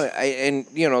I'll be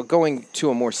honest. Going to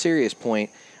a more serious point,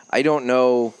 I don't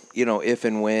know. If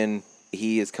and when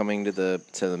he is coming to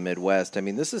the Midwest. I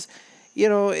mean, this is,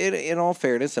 in all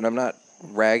fairness, and I'm not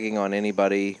ragging on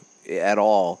anybody at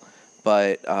all,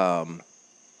 but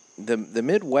the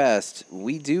Midwest,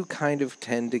 we do kind of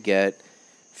tend to get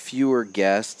fewer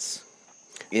guests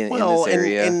in this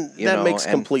area. And that makes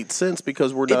complete sense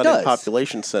because we're not in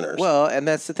population centers. Well, and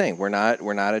that's the thing. We're not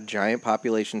a giant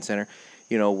population center.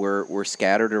 We're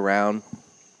scattered around.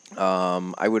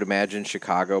 I would imagine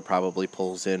Chicago probably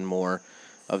pulls in more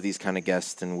of these kind of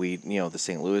guests than the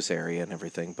St. Louis area and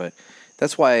everything. But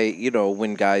that's why,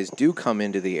 when guys do come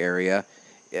into the area,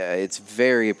 it's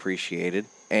very appreciated.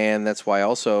 And that's why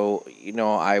also,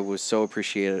 I was so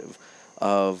appreciative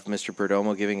of Mr.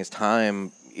 Perdomo giving his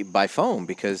time by phone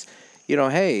because,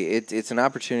 hey, it's an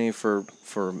opportunity for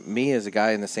me as a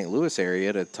guy in the St. Louis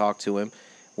area to talk to him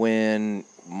when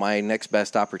my next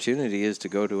best opportunity is to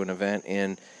go to an event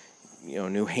in,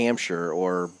 New Hampshire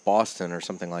or Boston or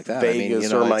something like that.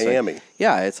 Vegas or Miami.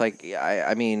 It's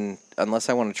I mean, unless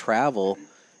I want to travel,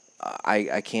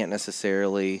 I can't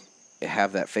necessarily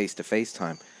have that face-to-face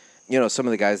time. Some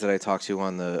of the guys that I talk to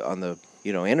on the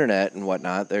internet and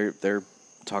whatnot, they're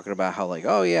talking about how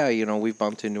we've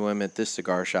bumped into him at this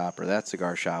cigar shop or that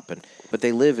cigar shop, but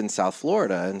they live in South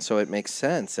Florida, and so it makes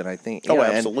sense. And I think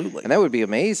absolutely, and that would be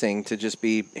amazing to just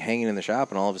be hanging in the shop,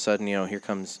 and all of a sudden here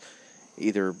comes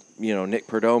either Nick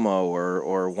Perdomo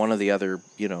or one of the other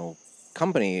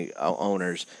company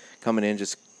owners coming in,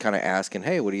 just kind of asking,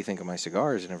 hey, what do you think of my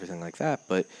cigars and everything like that.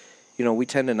 But we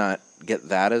tend to not get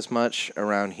that as much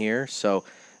around here, so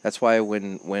that's why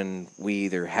when we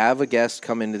either have a guest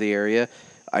come into the area,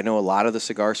 I know a lot of the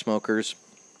cigar smokers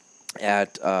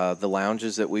at the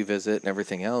lounges that we visit and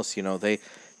everything else,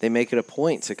 they make it a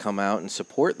point to come out and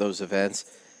support those events.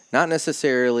 Not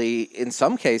necessarily, in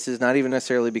some cases, not even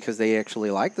necessarily because they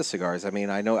actually like the cigars. I mean,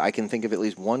 I know I can think of at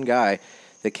least one guy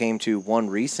that came to one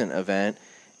recent event,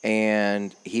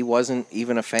 and he wasn't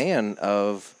even a fan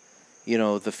of,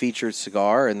 the featured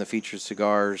cigar and the featured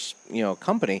cigars,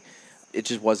 company. It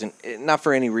just wasn't, not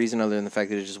for any reason other than the fact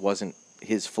that it just wasn't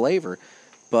his flavor.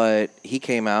 But he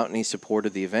came out and he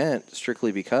supported the event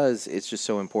strictly because it's just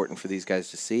so important for these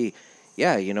guys to see,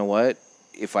 yeah, you know what?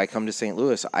 If I come to St.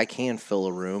 Louis, I can fill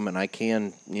a room and I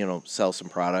can, sell some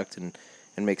product and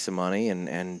make some money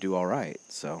and do all right.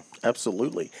 So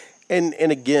absolutely. And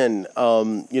again,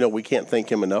 we can't thank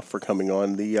him enough for coming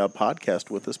on the podcast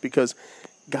with us because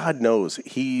God knows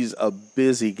he's a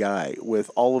busy guy with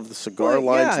all of the cigar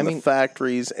lines and the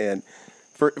factories, and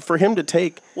for him to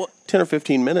take 10 or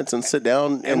 15 minutes and sit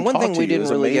down and one talk thing to we you didn't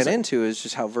is really amazing. get into is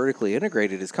just how vertically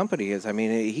integrated his company is. I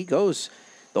mean, he goes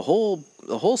the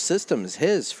whole system is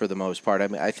his for the most part. I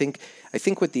mean, I think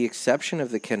with the exception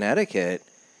of the Connecticut,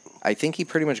 I think he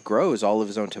pretty much grows all of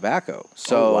his own tobacco.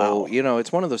 So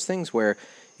it's one of those things where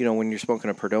when you're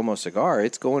smoking a Perdomo cigar,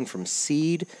 it's going from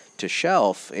seed to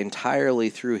shelf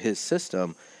entirely through his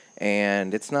system,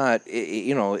 and it's not.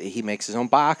 He makes his own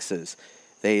boxes.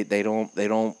 They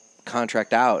don't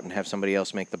contract out and have somebody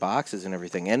else make the boxes and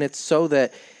everything, and it's so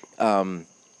that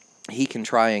he can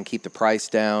try and keep the price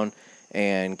down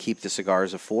and keep the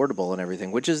cigars affordable and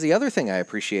everything, which is the other thing I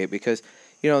appreciate because,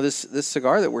 this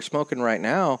cigar that we're smoking right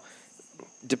now,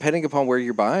 depending upon where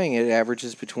you're buying it,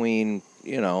 averages between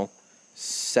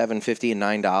 $7.50 and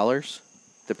 $9,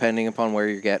 depending upon where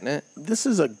you're getting it. This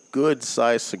is a good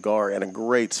size cigar and a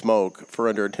great smoke for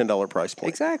under a $10 price point.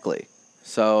 Exactly.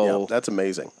 So that's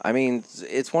amazing. I mean,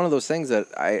 it's one of those things that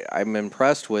I'm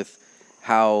impressed with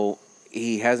how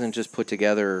he hasn't just put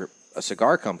together a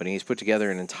cigar company; he's put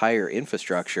together an entire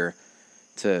infrastructure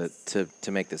to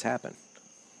make this happen.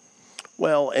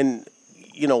 Well, and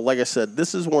like I said,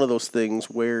 this is one of those things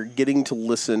where getting to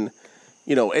listen,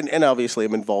 and obviously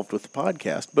I'm involved with the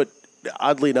podcast, but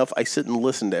oddly enough, I sit and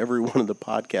listen to every one of the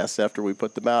podcasts after we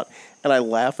put them out, and I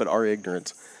laugh at our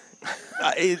ignorance.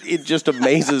 It just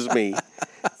amazes me.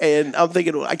 And I'm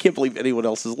thinking, I can't believe anyone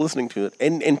else is listening to it.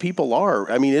 And people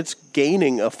are. I mean, it's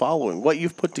gaining a following. What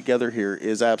you've put together here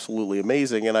is absolutely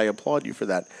amazing, and I applaud you for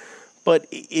that. But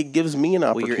it gives me an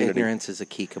opportunity. Well, your ignorance is a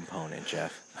key component,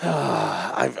 Jeff.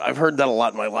 I've heard that a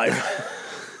lot in my life.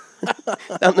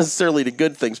 Not necessarily to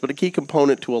good things, but a key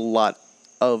component to a lot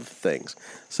of things.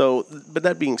 So, but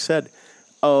that being said,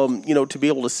 to be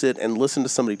able to sit and listen to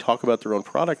somebody talk about their own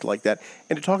product like that,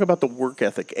 and to talk about the work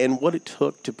ethic and what it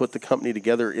took to put the company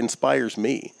together inspires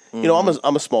me. Mm-hmm.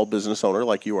 I'm a small business owner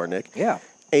like you are, Nick. Yeah.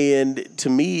 And to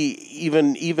me,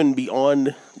 even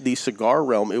beyond the cigar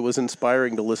realm, it was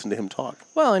inspiring to listen to him talk.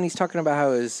 Well, and he's talking about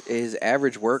how his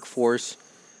average workforce,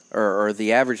 or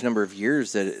the average number of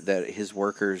years that his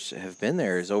workers have been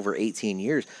there is over 18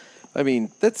 years. I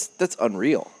mean, that's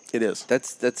unreal. It is.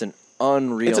 That's an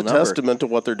unreal It's a number. testament to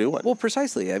what they're doing. Well,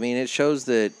 precisely. I mean, it shows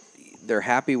that they're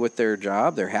happy with their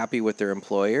job, they're happy with their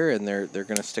employer, and they're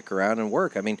going to stick around and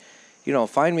work. I mean,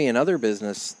 find me another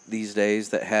business these days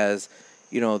that has,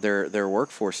 their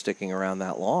workforce sticking around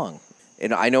that long.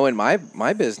 And I know in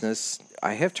my business,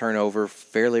 I have turnover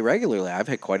fairly regularly. I've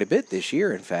had quite a bit this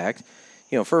year, in fact.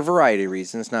 For a variety of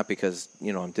reasons, not because,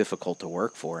 I'm difficult to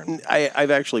work for. And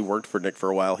I've actually worked for Nick for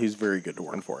a while. He's very good to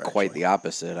work for, actually. Quite the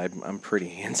opposite. I'm pretty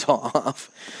hands-off.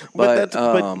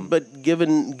 But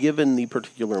given the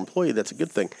particular employee, that's a good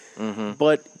thing. Mm-hmm.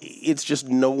 But it's just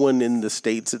no one in the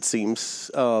States, it seems,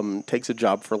 takes a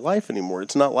job for life anymore.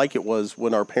 It's not like it was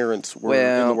when our parents were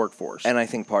in the workforce. And I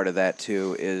think part of that,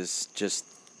 too, is just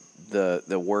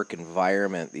the work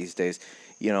environment these days.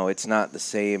 It's not the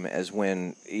same as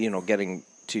when, getting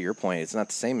to your point, it's not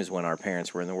the same as when our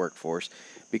parents were in the workforce,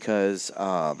 because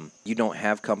you don't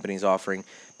have companies offering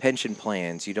pension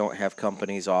plans. You don't have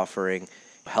companies offering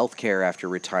health care after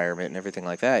retirement and everything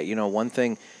like that. One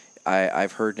thing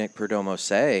I've heard Nick Perdomo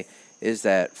say is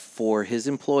that for his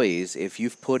employees, if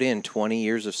you've put in 20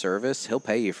 years of service, he'll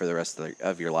pay you for the rest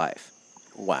of your life.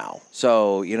 Wow.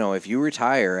 So, if you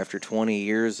retire after 20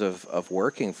 years of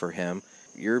working for him,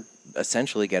 you're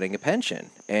essentially getting a pension.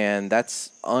 And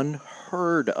that's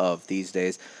unheard of these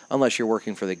days, unless you're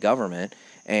working for the government.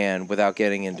 And without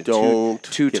getting into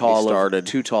too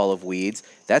tall of weeds,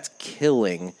 that's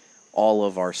killing all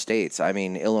of our states. I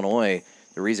mean, Illinois,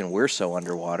 the reason we're so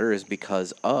underwater is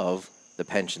because of the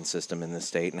pension system in the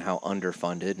state and how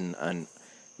underfunded and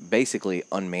basically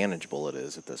unmanageable it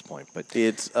is at this point. But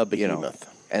it's a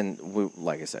behemoth.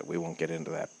 Like I said, we won't get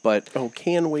into that. But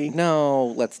can we? No,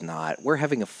 let's not. We're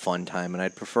having a fun time, and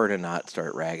I'd prefer to not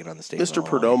start ragging on the state. Mr.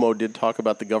 Perdomo did talk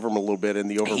about the government a little bit and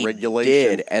the overregulation. He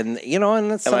did, and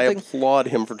that's something. And I applaud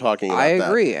him for talking about that. I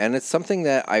agree, and it's something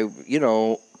that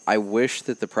I wish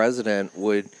that the president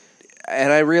would.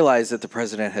 And I realize that the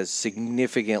president has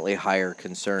significantly higher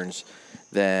concerns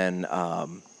than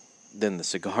the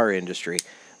cigar industry,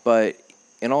 but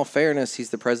in all fairness, he's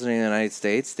the president of the United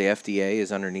States. The FDA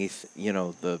is underneath,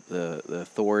 the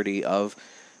authority of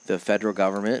the federal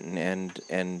government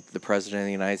and the president of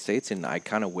the United States. And I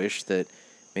kind of wish that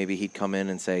maybe he'd come in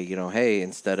and say, hey,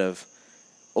 instead of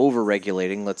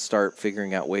over-regulating, let's start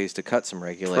figuring out ways to cut some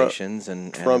regulations.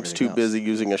 Trump's too busy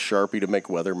using a Sharpie to make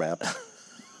weather maps.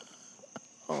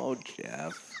 Oh,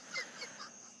 Jeff.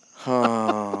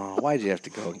 Oh, why'd you have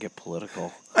to go and get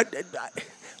political?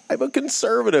 I'm a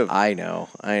conservative. I know.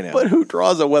 But who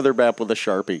draws a weather map with a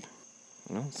Sharpie?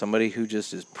 Well, somebody who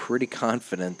just is pretty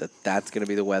confident that that's going to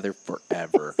be the weather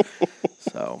forever.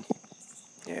 So,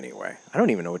 anyway, I don't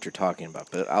even know what you're talking about,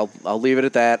 but I'll leave it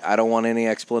at that. I don't want any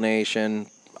explanation.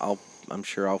 I'm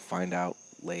sure I'll find out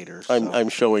later. So. I'm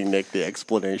showing Nick the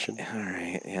explanation. All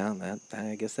right. Yeah,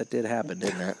 I guess that did happen,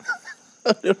 didn't it?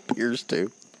 It appears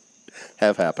to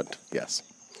have happened, yes.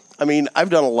 I mean, I've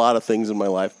done a lot of things in my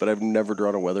life, but I've never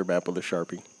drawn a weather map with a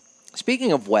Sharpie.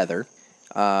 Speaking of weather,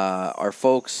 our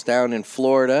folks down in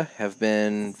Florida have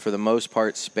been, for the most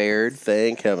part, spared.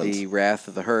 Thank heavens. The wrath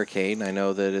of the hurricane. I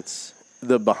know that it's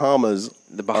The Bahamas.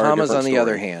 The Bahamas, are a on the different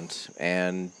other story. hand,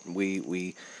 and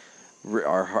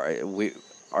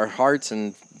our hearts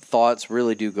and thoughts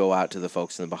really do go out to the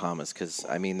folks in the Bahamas because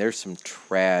I mean, there's some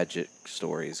tragic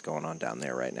stories going on down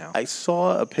there right now. I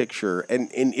saw a picture,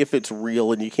 and if it's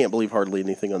real, and you can't believe hardly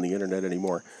anything on the internet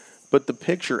anymore, but the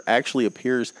picture actually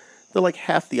appears that like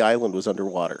half the island was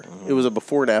underwater. Mm-hmm. It was a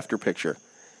before and after picture,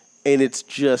 and it's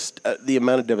just the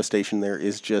amount of devastation there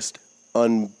is just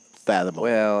unfathomable.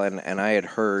 Well, and I had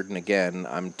heard, and again,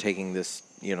 I'm taking this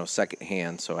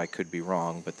secondhand, so I could be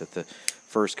wrong, but that the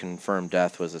first confirmed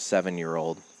death was a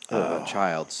 7-year-old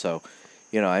child. So,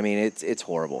 I mean, it's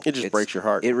horrible. It just breaks your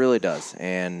heart. It really does.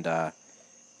 And,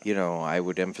 I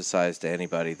would emphasize to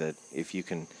anybody that if you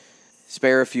can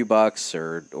spare a few bucks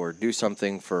or do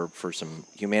something for some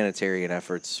humanitarian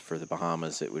efforts for the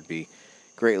Bahamas, it would be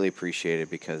greatly appreciated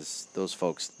because those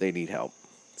folks, they need help.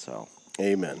 So,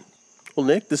 Amen. Well,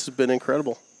 Nick, this has been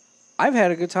incredible. I've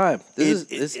had a good time.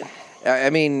 I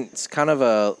mean, it's kind of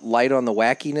a light on the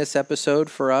wackiness episode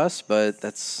for us, but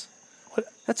that's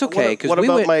okay. What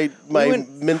about my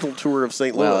mental tour of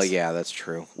St. Louis? Well, yeah, that's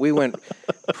true. We went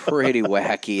pretty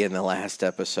wacky in the last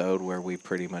episode where we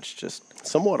pretty much just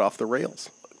somewhat off the rails.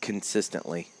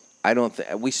 Consistently. I don't think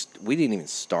we didn't even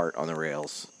start on the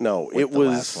rails. No, it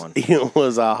was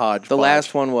a hodgepodge. The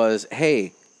last one was,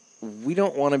 hey, we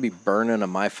don't want to be burning a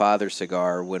My Father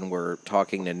cigar when we're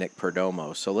talking to Nick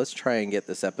Perdomo, so let's try and get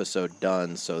this episode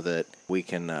done so that we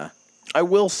can... I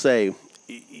will say,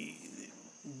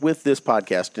 with this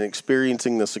podcast and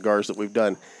experiencing the cigars that we've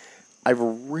done, I've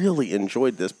really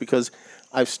enjoyed this because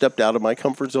I've stepped out of my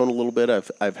comfort zone a little bit.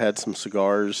 I've had some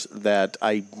cigars that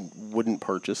I wouldn't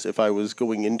purchase if I was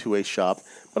going into a shop,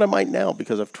 but I might now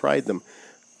because I've tried them.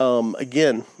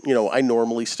 Again, I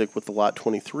normally stick with the Lot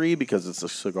 23 because it's a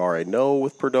cigar I know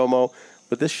with Perdomo,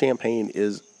 but this champagne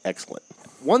is excellent.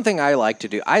 One thing I like to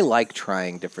do, I like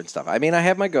trying different stuff. I mean, I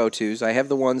have my go-tos. I have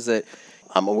the ones that...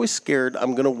 I'm always scared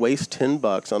I'm going to waste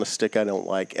 $10 on a stick I don't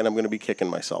like, and I'm going to be kicking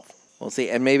myself. Well, see,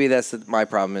 and maybe that's my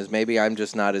problem is maybe I'm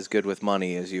just not as good with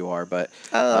money as you are, but...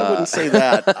 I wouldn't say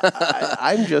that.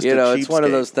 I'm just a cheapskate. It's one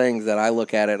of those things that I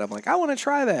look at it, I'm like, I want to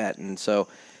try that, and so...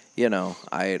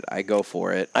 I go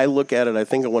for it. I look at it, I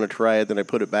think I want to try it, then I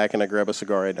put it back and I grab a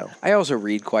cigar I know. I also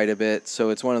read quite a bit, so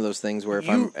it's one of those things where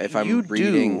if I'm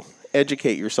reading, do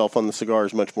educate yourself on the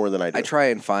cigars much more than I do. I try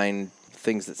and find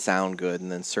things that sound good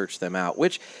and then search them out,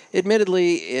 which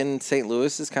admittedly in St.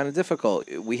 Louis is kind of difficult.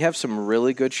 We have some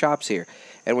really good shops here,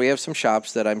 and we have some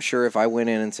shops that I'm sure if I went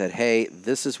in and said, hey,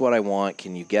 this is what I want,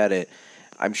 can you get it?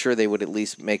 I'm sure they would at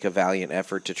least make a valiant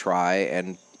effort to try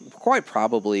and quite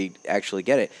probably actually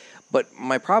get it. But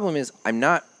my problem is I'm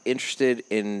not interested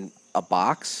in a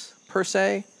box per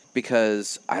se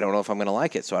because I don't know if I'm going to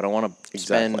like it. So I don't want to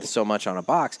spend so much on a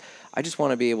box. I just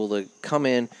want to be able to come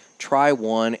in, try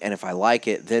one, and if I like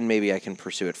it, then maybe I can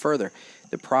pursue it further.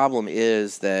 The problem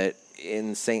is that in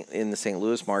the St.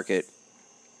 Louis market,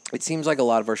 it seems like a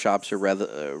lot of our shops are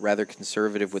rather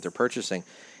conservative with their purchasing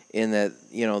in that,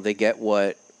 they get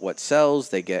what sells,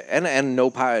 they get, and no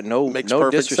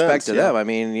disrespect to them. I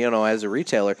mean, as a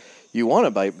retailer, you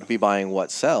want to be buying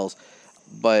what sells,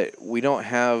 but we don't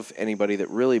have anybody that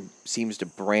really seems to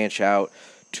branch out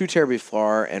too terribly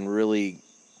far and really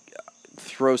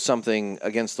throw something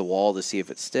against the wall to see if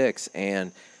it sticks.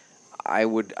 And I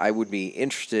would be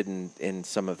interested in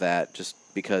some of that just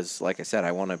because, like I said,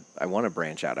 I want to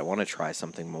branch out. I want to try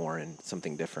something more and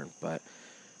something different, but.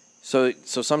 So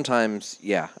sometimes,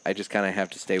 yeah, I just kind of have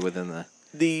to stay within the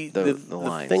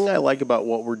lines. The thing I like about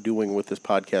what we're doing with this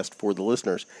podcast for the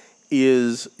listeners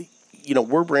is,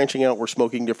 we're branching out, we're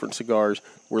smoking different cigars,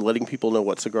 we're letting people know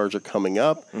what cigars are coming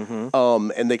up,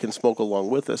 and they can smoke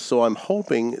along with us. So I'm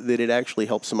hoping that it actually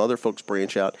helps some other folks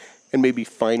branch out and maybe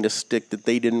find a stick that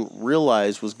they didn't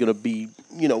realize was going to be,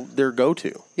 their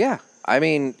go-to. Yeah. I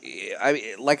mean,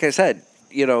 like I said,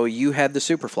 you had the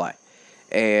Superfly.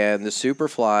 And the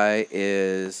Superfly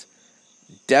is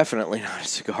definitely not a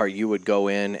cigar you would go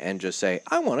in and just say,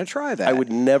 I want to try that. I would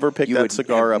never pick that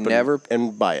cigar up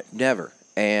and buy it. Never.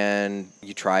 And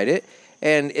you tried it.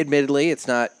 And admittedly, it's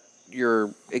not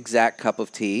your exact cup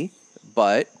of tea,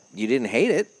 but you didn't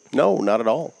hate it. No, not at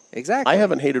all. Exactly. I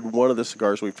haven't hated one of the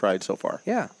cigars we've tried so far.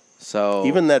 Yeah. So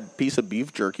even that piece of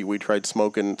beef jerky we tried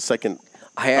smoking second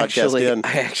I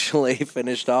actually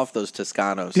finished off those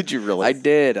Toscanos. Did you really? I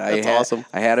did. That's awesome.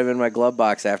 I had them in my glove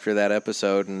box after that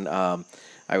episode, and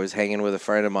I was hanging with a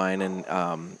friend of mine, and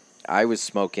I was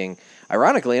smoking.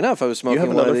 Ironically enough, I was smoking. You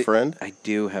have another friend? I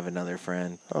do have another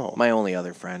friend. Oh, my only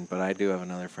other friend, but I do have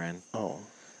another friend. Oh,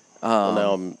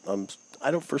 well, now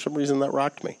I don't. For some reason, that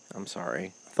rocked me. I'm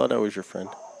sorry. I thought I was your friend.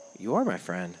 You are my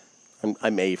friend.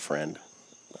 I'm a friend.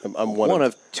 I'm One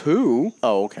of two.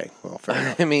 Oh, okay. Well, fair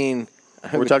enough. I mean,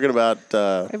 We're talking about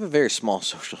I have a very small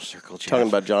social circle, Jeff. talking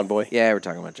about John Boy. Yeah, we're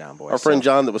talking about John Boy. Our friend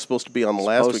John that was supposed to be on the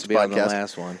last supposed week's to be on the podcast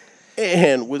last one.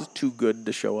 and was too good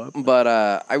to show up. But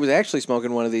I was actually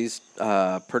smoking one of these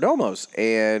Perdomos,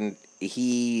 and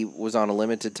he was on a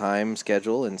limited time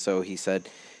schedule, and so he said,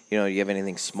 you know, do you have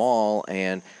anything small?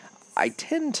 And I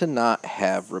tend to not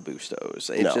have Robustos.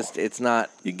 It's not.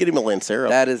 You can get him a Lancero.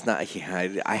 That is not.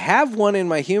 Yeah, I have one in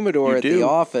my humidor at the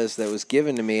office that was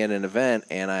given to me at an event,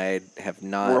 and I have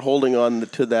not. We're holding on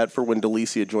to that for when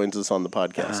Delicia joins us on the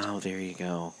podcast. Oh, there you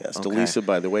go. Yes, okay. Delicia,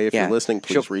 by the way, if you're listening,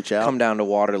 please She'll reach out. Come down to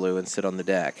Waterloo and sit on the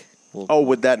deck.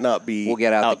 Would that not be We'll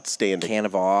get out outstanding? the can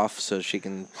of off so she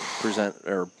can prevent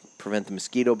the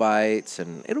mosquito bites,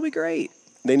 and it'll be great.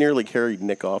 They nearly carried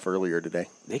Nick off earlier today.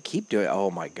 They keep doing. Oh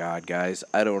my God, guys!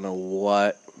 I don't know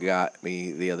what got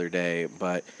me the other day,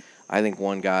 but I think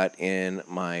one got in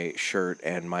my shirt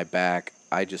and my back.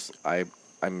 I'm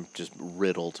just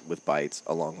riddled with bites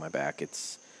along my back.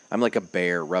 I'm like a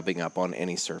bear rubbing up on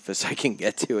any surface I can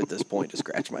get to at this point to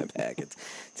scratch my back.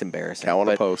 It's embarrassing. Cow on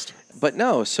a post. But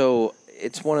no, so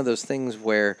it's one of those things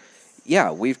where,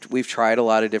 yeah, we've tried a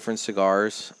lot of different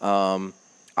cigars.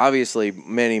 Obviously,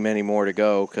 many, many more to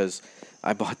go because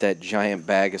I bought that giant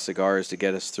bag of cigars to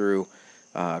get us through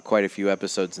quite a few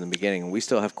episodes in the beginning, and we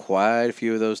still have quite a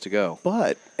few of those to go.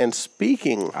 And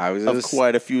speaking of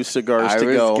quite a few cigars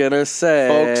to go, I was going to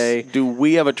say, folks, do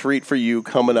we have a treat for you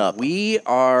coming up? We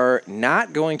are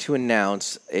not going to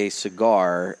announce a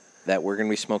cigar that we're going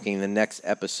to be smoking in the next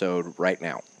episode right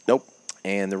now. Nope.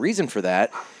 And the reason for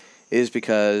that is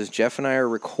because Jeff and I are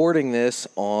recording this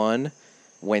on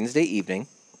Wednesday evening.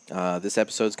 This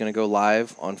episode is going to go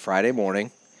live on Friday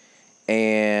morning.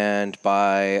 And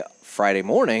by Friday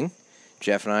morning,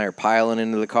 Jeff and I are piling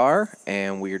into the car,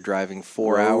 and we are driving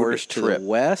 4 hours to the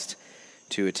west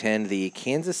to attend the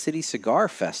Kansas City Cigar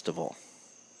Festival.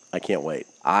 I can't wait.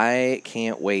 I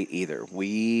can't wait either.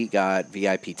 We got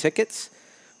VIP tickets,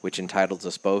 which entitles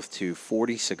us both to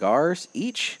 40 cigars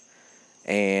each.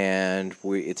 And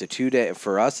it's a 2-day,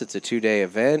 for us, it's a 2-day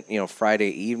event. You know, Friday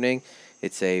evening,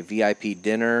 it's a VIP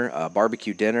dinner,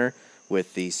 barbecue dinner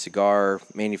with the cigar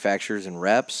manufacturers and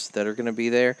reps that are going to be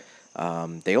there.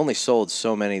 They only sold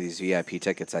so many of these VIP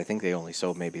tickets. I think they only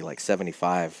sold maybe like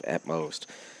 75 at most.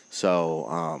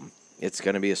 So it's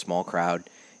going to be a small crowd.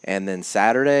 And then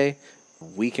Saturday,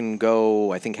 we can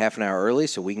go, I think, half an hour early,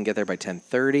 so we can get there by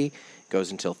 10:30. It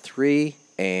goes until 3,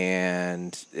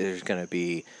 and there's going to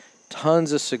be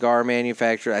tons of cigar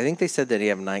manufacturers. I think they said that they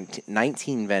have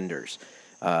 19 vendors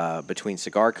between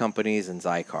cigar companies and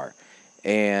Zycar.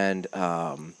 And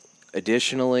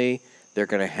additionally, they're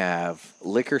going to have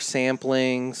liquor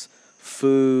samplings,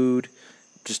 food,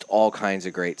 just all kinds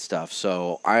of great stuff.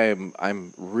 So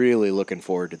I'm really looking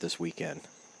forward to this weekend.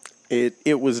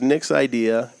 It was Nick's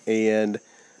idea, and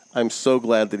I'm so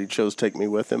glad that he chose to take me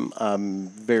with him. I'm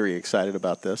very excited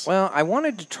about this. Well, I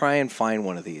wanted to try and find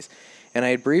one of these, and I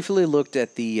had briefly looked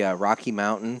at the Rocky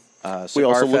Mountain Cigar Festival.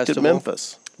 We also looked at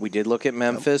Memphis. We did look at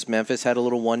Memphis. Yep. Memphis had a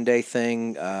little one-day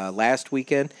thing last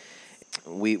weekend.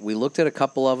 We looked at a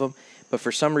couple of them, but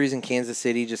for some reason, Kansas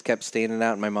City just kept standing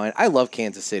out in my mind. I love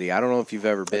Kansas City. I don't know if you've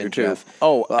ever been, Jeff.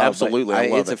 Oh, absolutely. I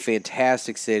love it's a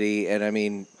fantastic city, and I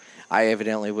mean, I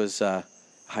evidently was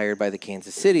hired by the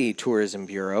Kansas City Tourism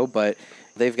Bureau, but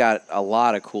they've got a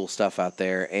lot of cool stuff out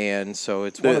there, and so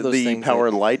it's one of those things. The Power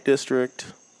and Light District,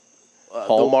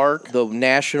 Hallmark, the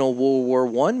National World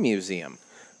War I Museum.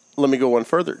 Let me go one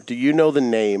further. Do you know the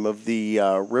name of the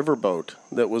riverboat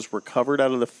that was recovered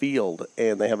out of the field,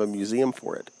 and they have a museum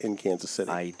for it in Kansas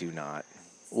City? I do not.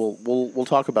 We'll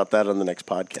talk about that on the next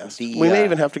podcast. We may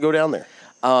even have to go down there.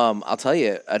 I'll tell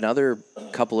you, another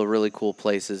couple of really cool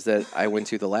places that I went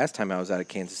to the last time I was out of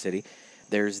Kansas City.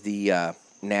 There's the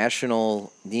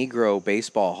National Negro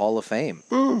Baseball Hall of Fame.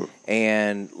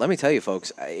 And let me tell you,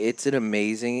 folks, it's an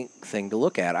amazing thing to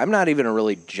look at. I'm not even a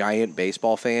really giant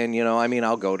baseball fan, you know. I mean,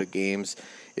 I'll go to games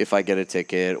if I get a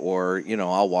ticket, or, you know,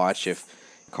 I'll watch if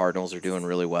Cardinals are doing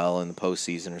really well in the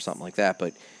postseason or something like that.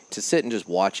 But to sit and just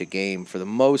watch a game, for the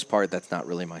most part, that's not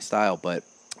really my style. But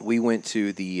we went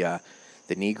to the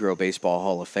Negro Baseball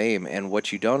Hall of Fame, and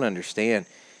what you don't understand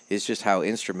is just how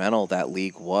instrumental that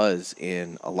league was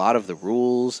in a lot of the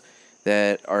rules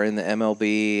that are in the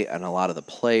MLB, and a lot of the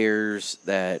players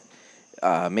that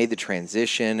made the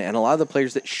transition, and a lot of the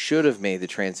players that should have made the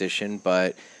transition,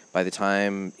 but by the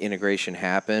time integration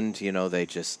happened, you know, they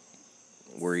just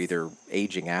were either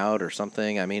aging out or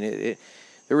something. I mean,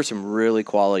 there were some really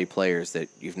quality players that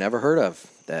you've never heard of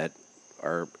that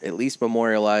are at least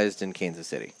memorialized in Kansas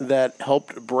City. That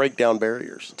helped break down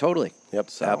barriers. Totally. Yep,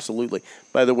 So- absolutely.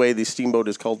 By the way, the steamboat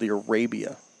is called the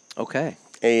Arabia, Okay.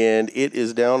 and it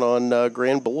is down on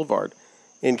Grand Boulevard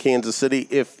in Kansas City.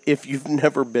 If you've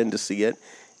never been to see it,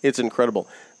 it's incredible.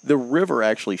 The river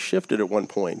actually shifted at one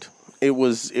point.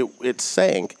 It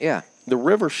sank. Yeah. The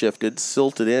river shifted,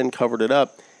 silted in, covered it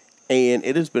up, and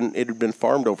it had been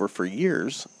farmed over for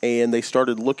years. And they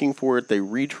started looking for it. They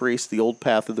retraced the old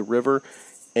path of the river,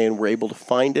 and were able to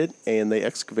find it. And they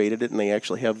excavated it, and they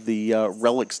actually have the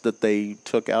relics that they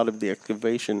took out of the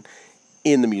excavation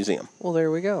in the museum. Well, there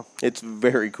we go. It's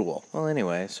very cool. Well,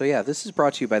 anyway, so yeah, this is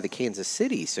brought to you by the Kansas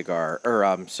City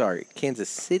Kansas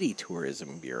City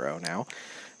Tourism Bureau now.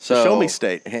 So Show me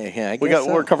state. Yeah, I guess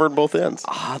We're covering both ends.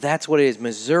 Ah, that's what it is.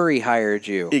 Missouri hired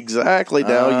you. Exactly.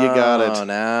 Now you got Oh, it.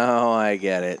 now I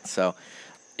get it. So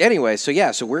anyway, so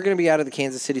we're going to be out at the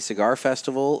Kansas City Cigar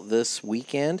Festival this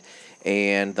weekend,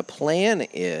 and the plan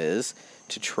is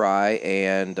to try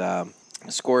and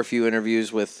score a few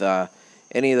interviews with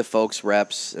any of the folks,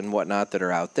 reps, and whatnot that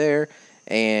are out there.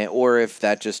 Or if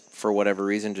that just, for whatever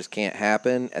reason, just can't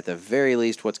happen, at the very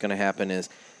least, what's going to happen is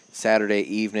Saturday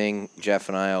evening, Jeff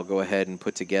and I will go ahead and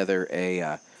put together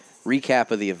a recap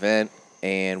of the event,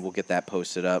 and we'll get that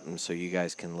posted up, and so you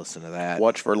guys can listen to that.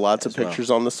 Watch for lots of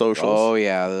pictures on the socials. Oh,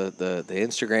 yeah. The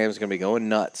Instagram is going to be going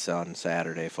nuts on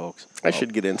Saturday, folks. I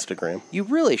should get Instagram. You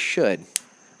really should.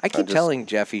 I keep telling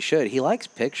Jeff he should. He likes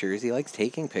pictures. He likes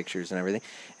taking pictures and everything.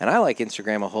 And I like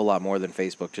Instagram a whole lot more than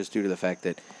Facebook, just due to the fact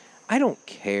that I don't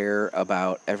care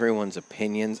about everyone's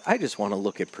opinions. I just want to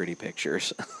look at pretty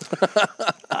pictures.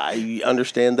 I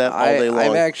understand that all day long.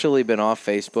 I've actually been off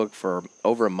Facebook for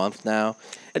over a month now.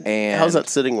 And how's that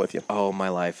sitting with you? Oh, my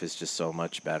life is just so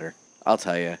much better. I'll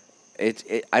tell you.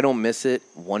 I don't miss it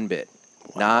one bit.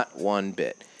 Wow. Not one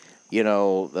bit. You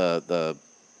know, the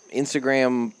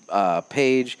Instagram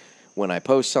page, when I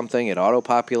post something, it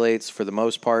auto-populates for the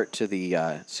most part to the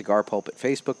Cigar Pulpit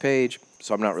Facebook page,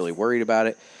 so I'm not really worried about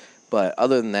it. But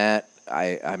other than that,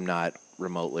 I'm not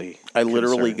remotely I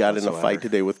literally concerned got in a whatsoever. fight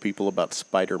today with people about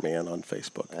Spider-Man on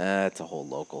Facebook. That's a whole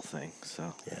local thing.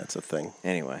 So Yeah, it's a thing.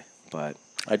 anyway, but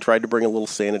I tried to bring a little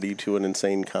sanity to an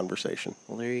insane conversation.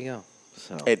 well, there you go.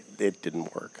 So It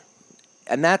didn't work.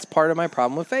 and that's part of my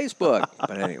problem with Facebook.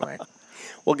 But anyway,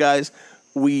 Well, guys,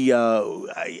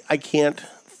 I can't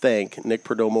thank Nick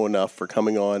Perdomo enough for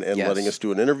coming on and Yes. letting us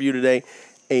do an interview today.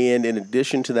 And in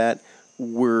addition to that,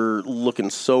 we're looking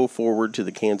so forward to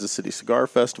the Kansas City Cigar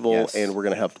Festival, Yes. and we're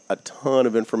going to have a ton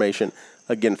of information.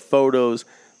 Again, photos.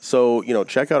 So,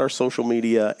 check out our social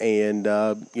media and,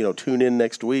 tune in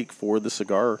next week for the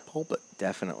Cigar Pulpit.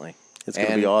 definitely, It's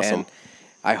gonna be awesome. And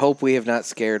I hope we have not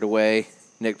scared away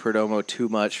Nick Perdomo too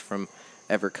much from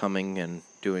ever coming and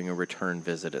doing a return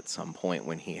visit at some point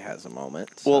when he has a moment.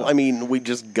 Well, So, I mean, we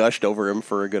just gushed over him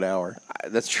for a good hour.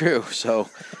 that's true. So,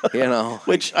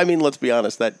 Which, I mean, let's be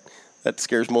honest, that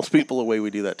scares most people away. We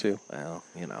do that too. well,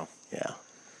 Yeah.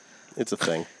 It's a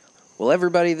thing. Well,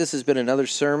 everybody, this has been another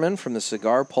sermon from the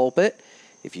Cigar Pulpit.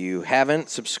 If you haven't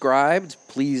subscribed,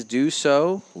 please do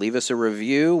so. Leave us a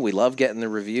review. We love getting the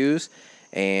reviews.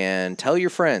 And tell your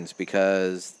friends,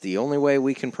 because the only way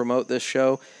we can promote this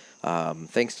show,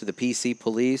 thanks to the PC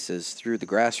Police, is through the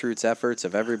grassroots efforts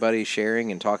of everybody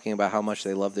sharing and talking about how much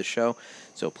they love this show.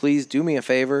 So please do me a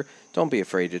favor. Don't be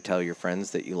afraid to tell your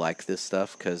friends that you like this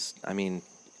stuff, because, I mean,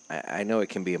 I know it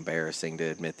can be embarrassing to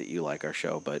admit that you like our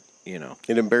show, but,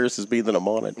 It embarrasses me that I'm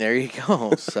on it. there you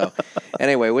go. So,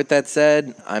 anyway, with that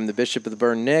said, I'm the Bishop of the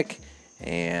Burn, Nick,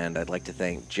 and I'd like to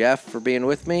thank Jeff for being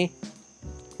with me.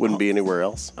 Wouldn't be anywhere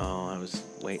else. Oh, I was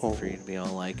waiting for you to be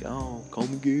all like, oh, call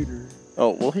me Gator. Oh,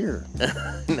 well, here.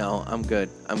 No, I'm good.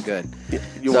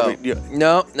 You So, want me,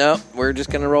 no, we're just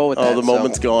going to roll with that. the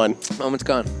moment's gone. Moment's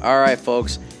gone. All right,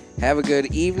 folks. Have a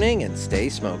good evening and stay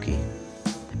smoky.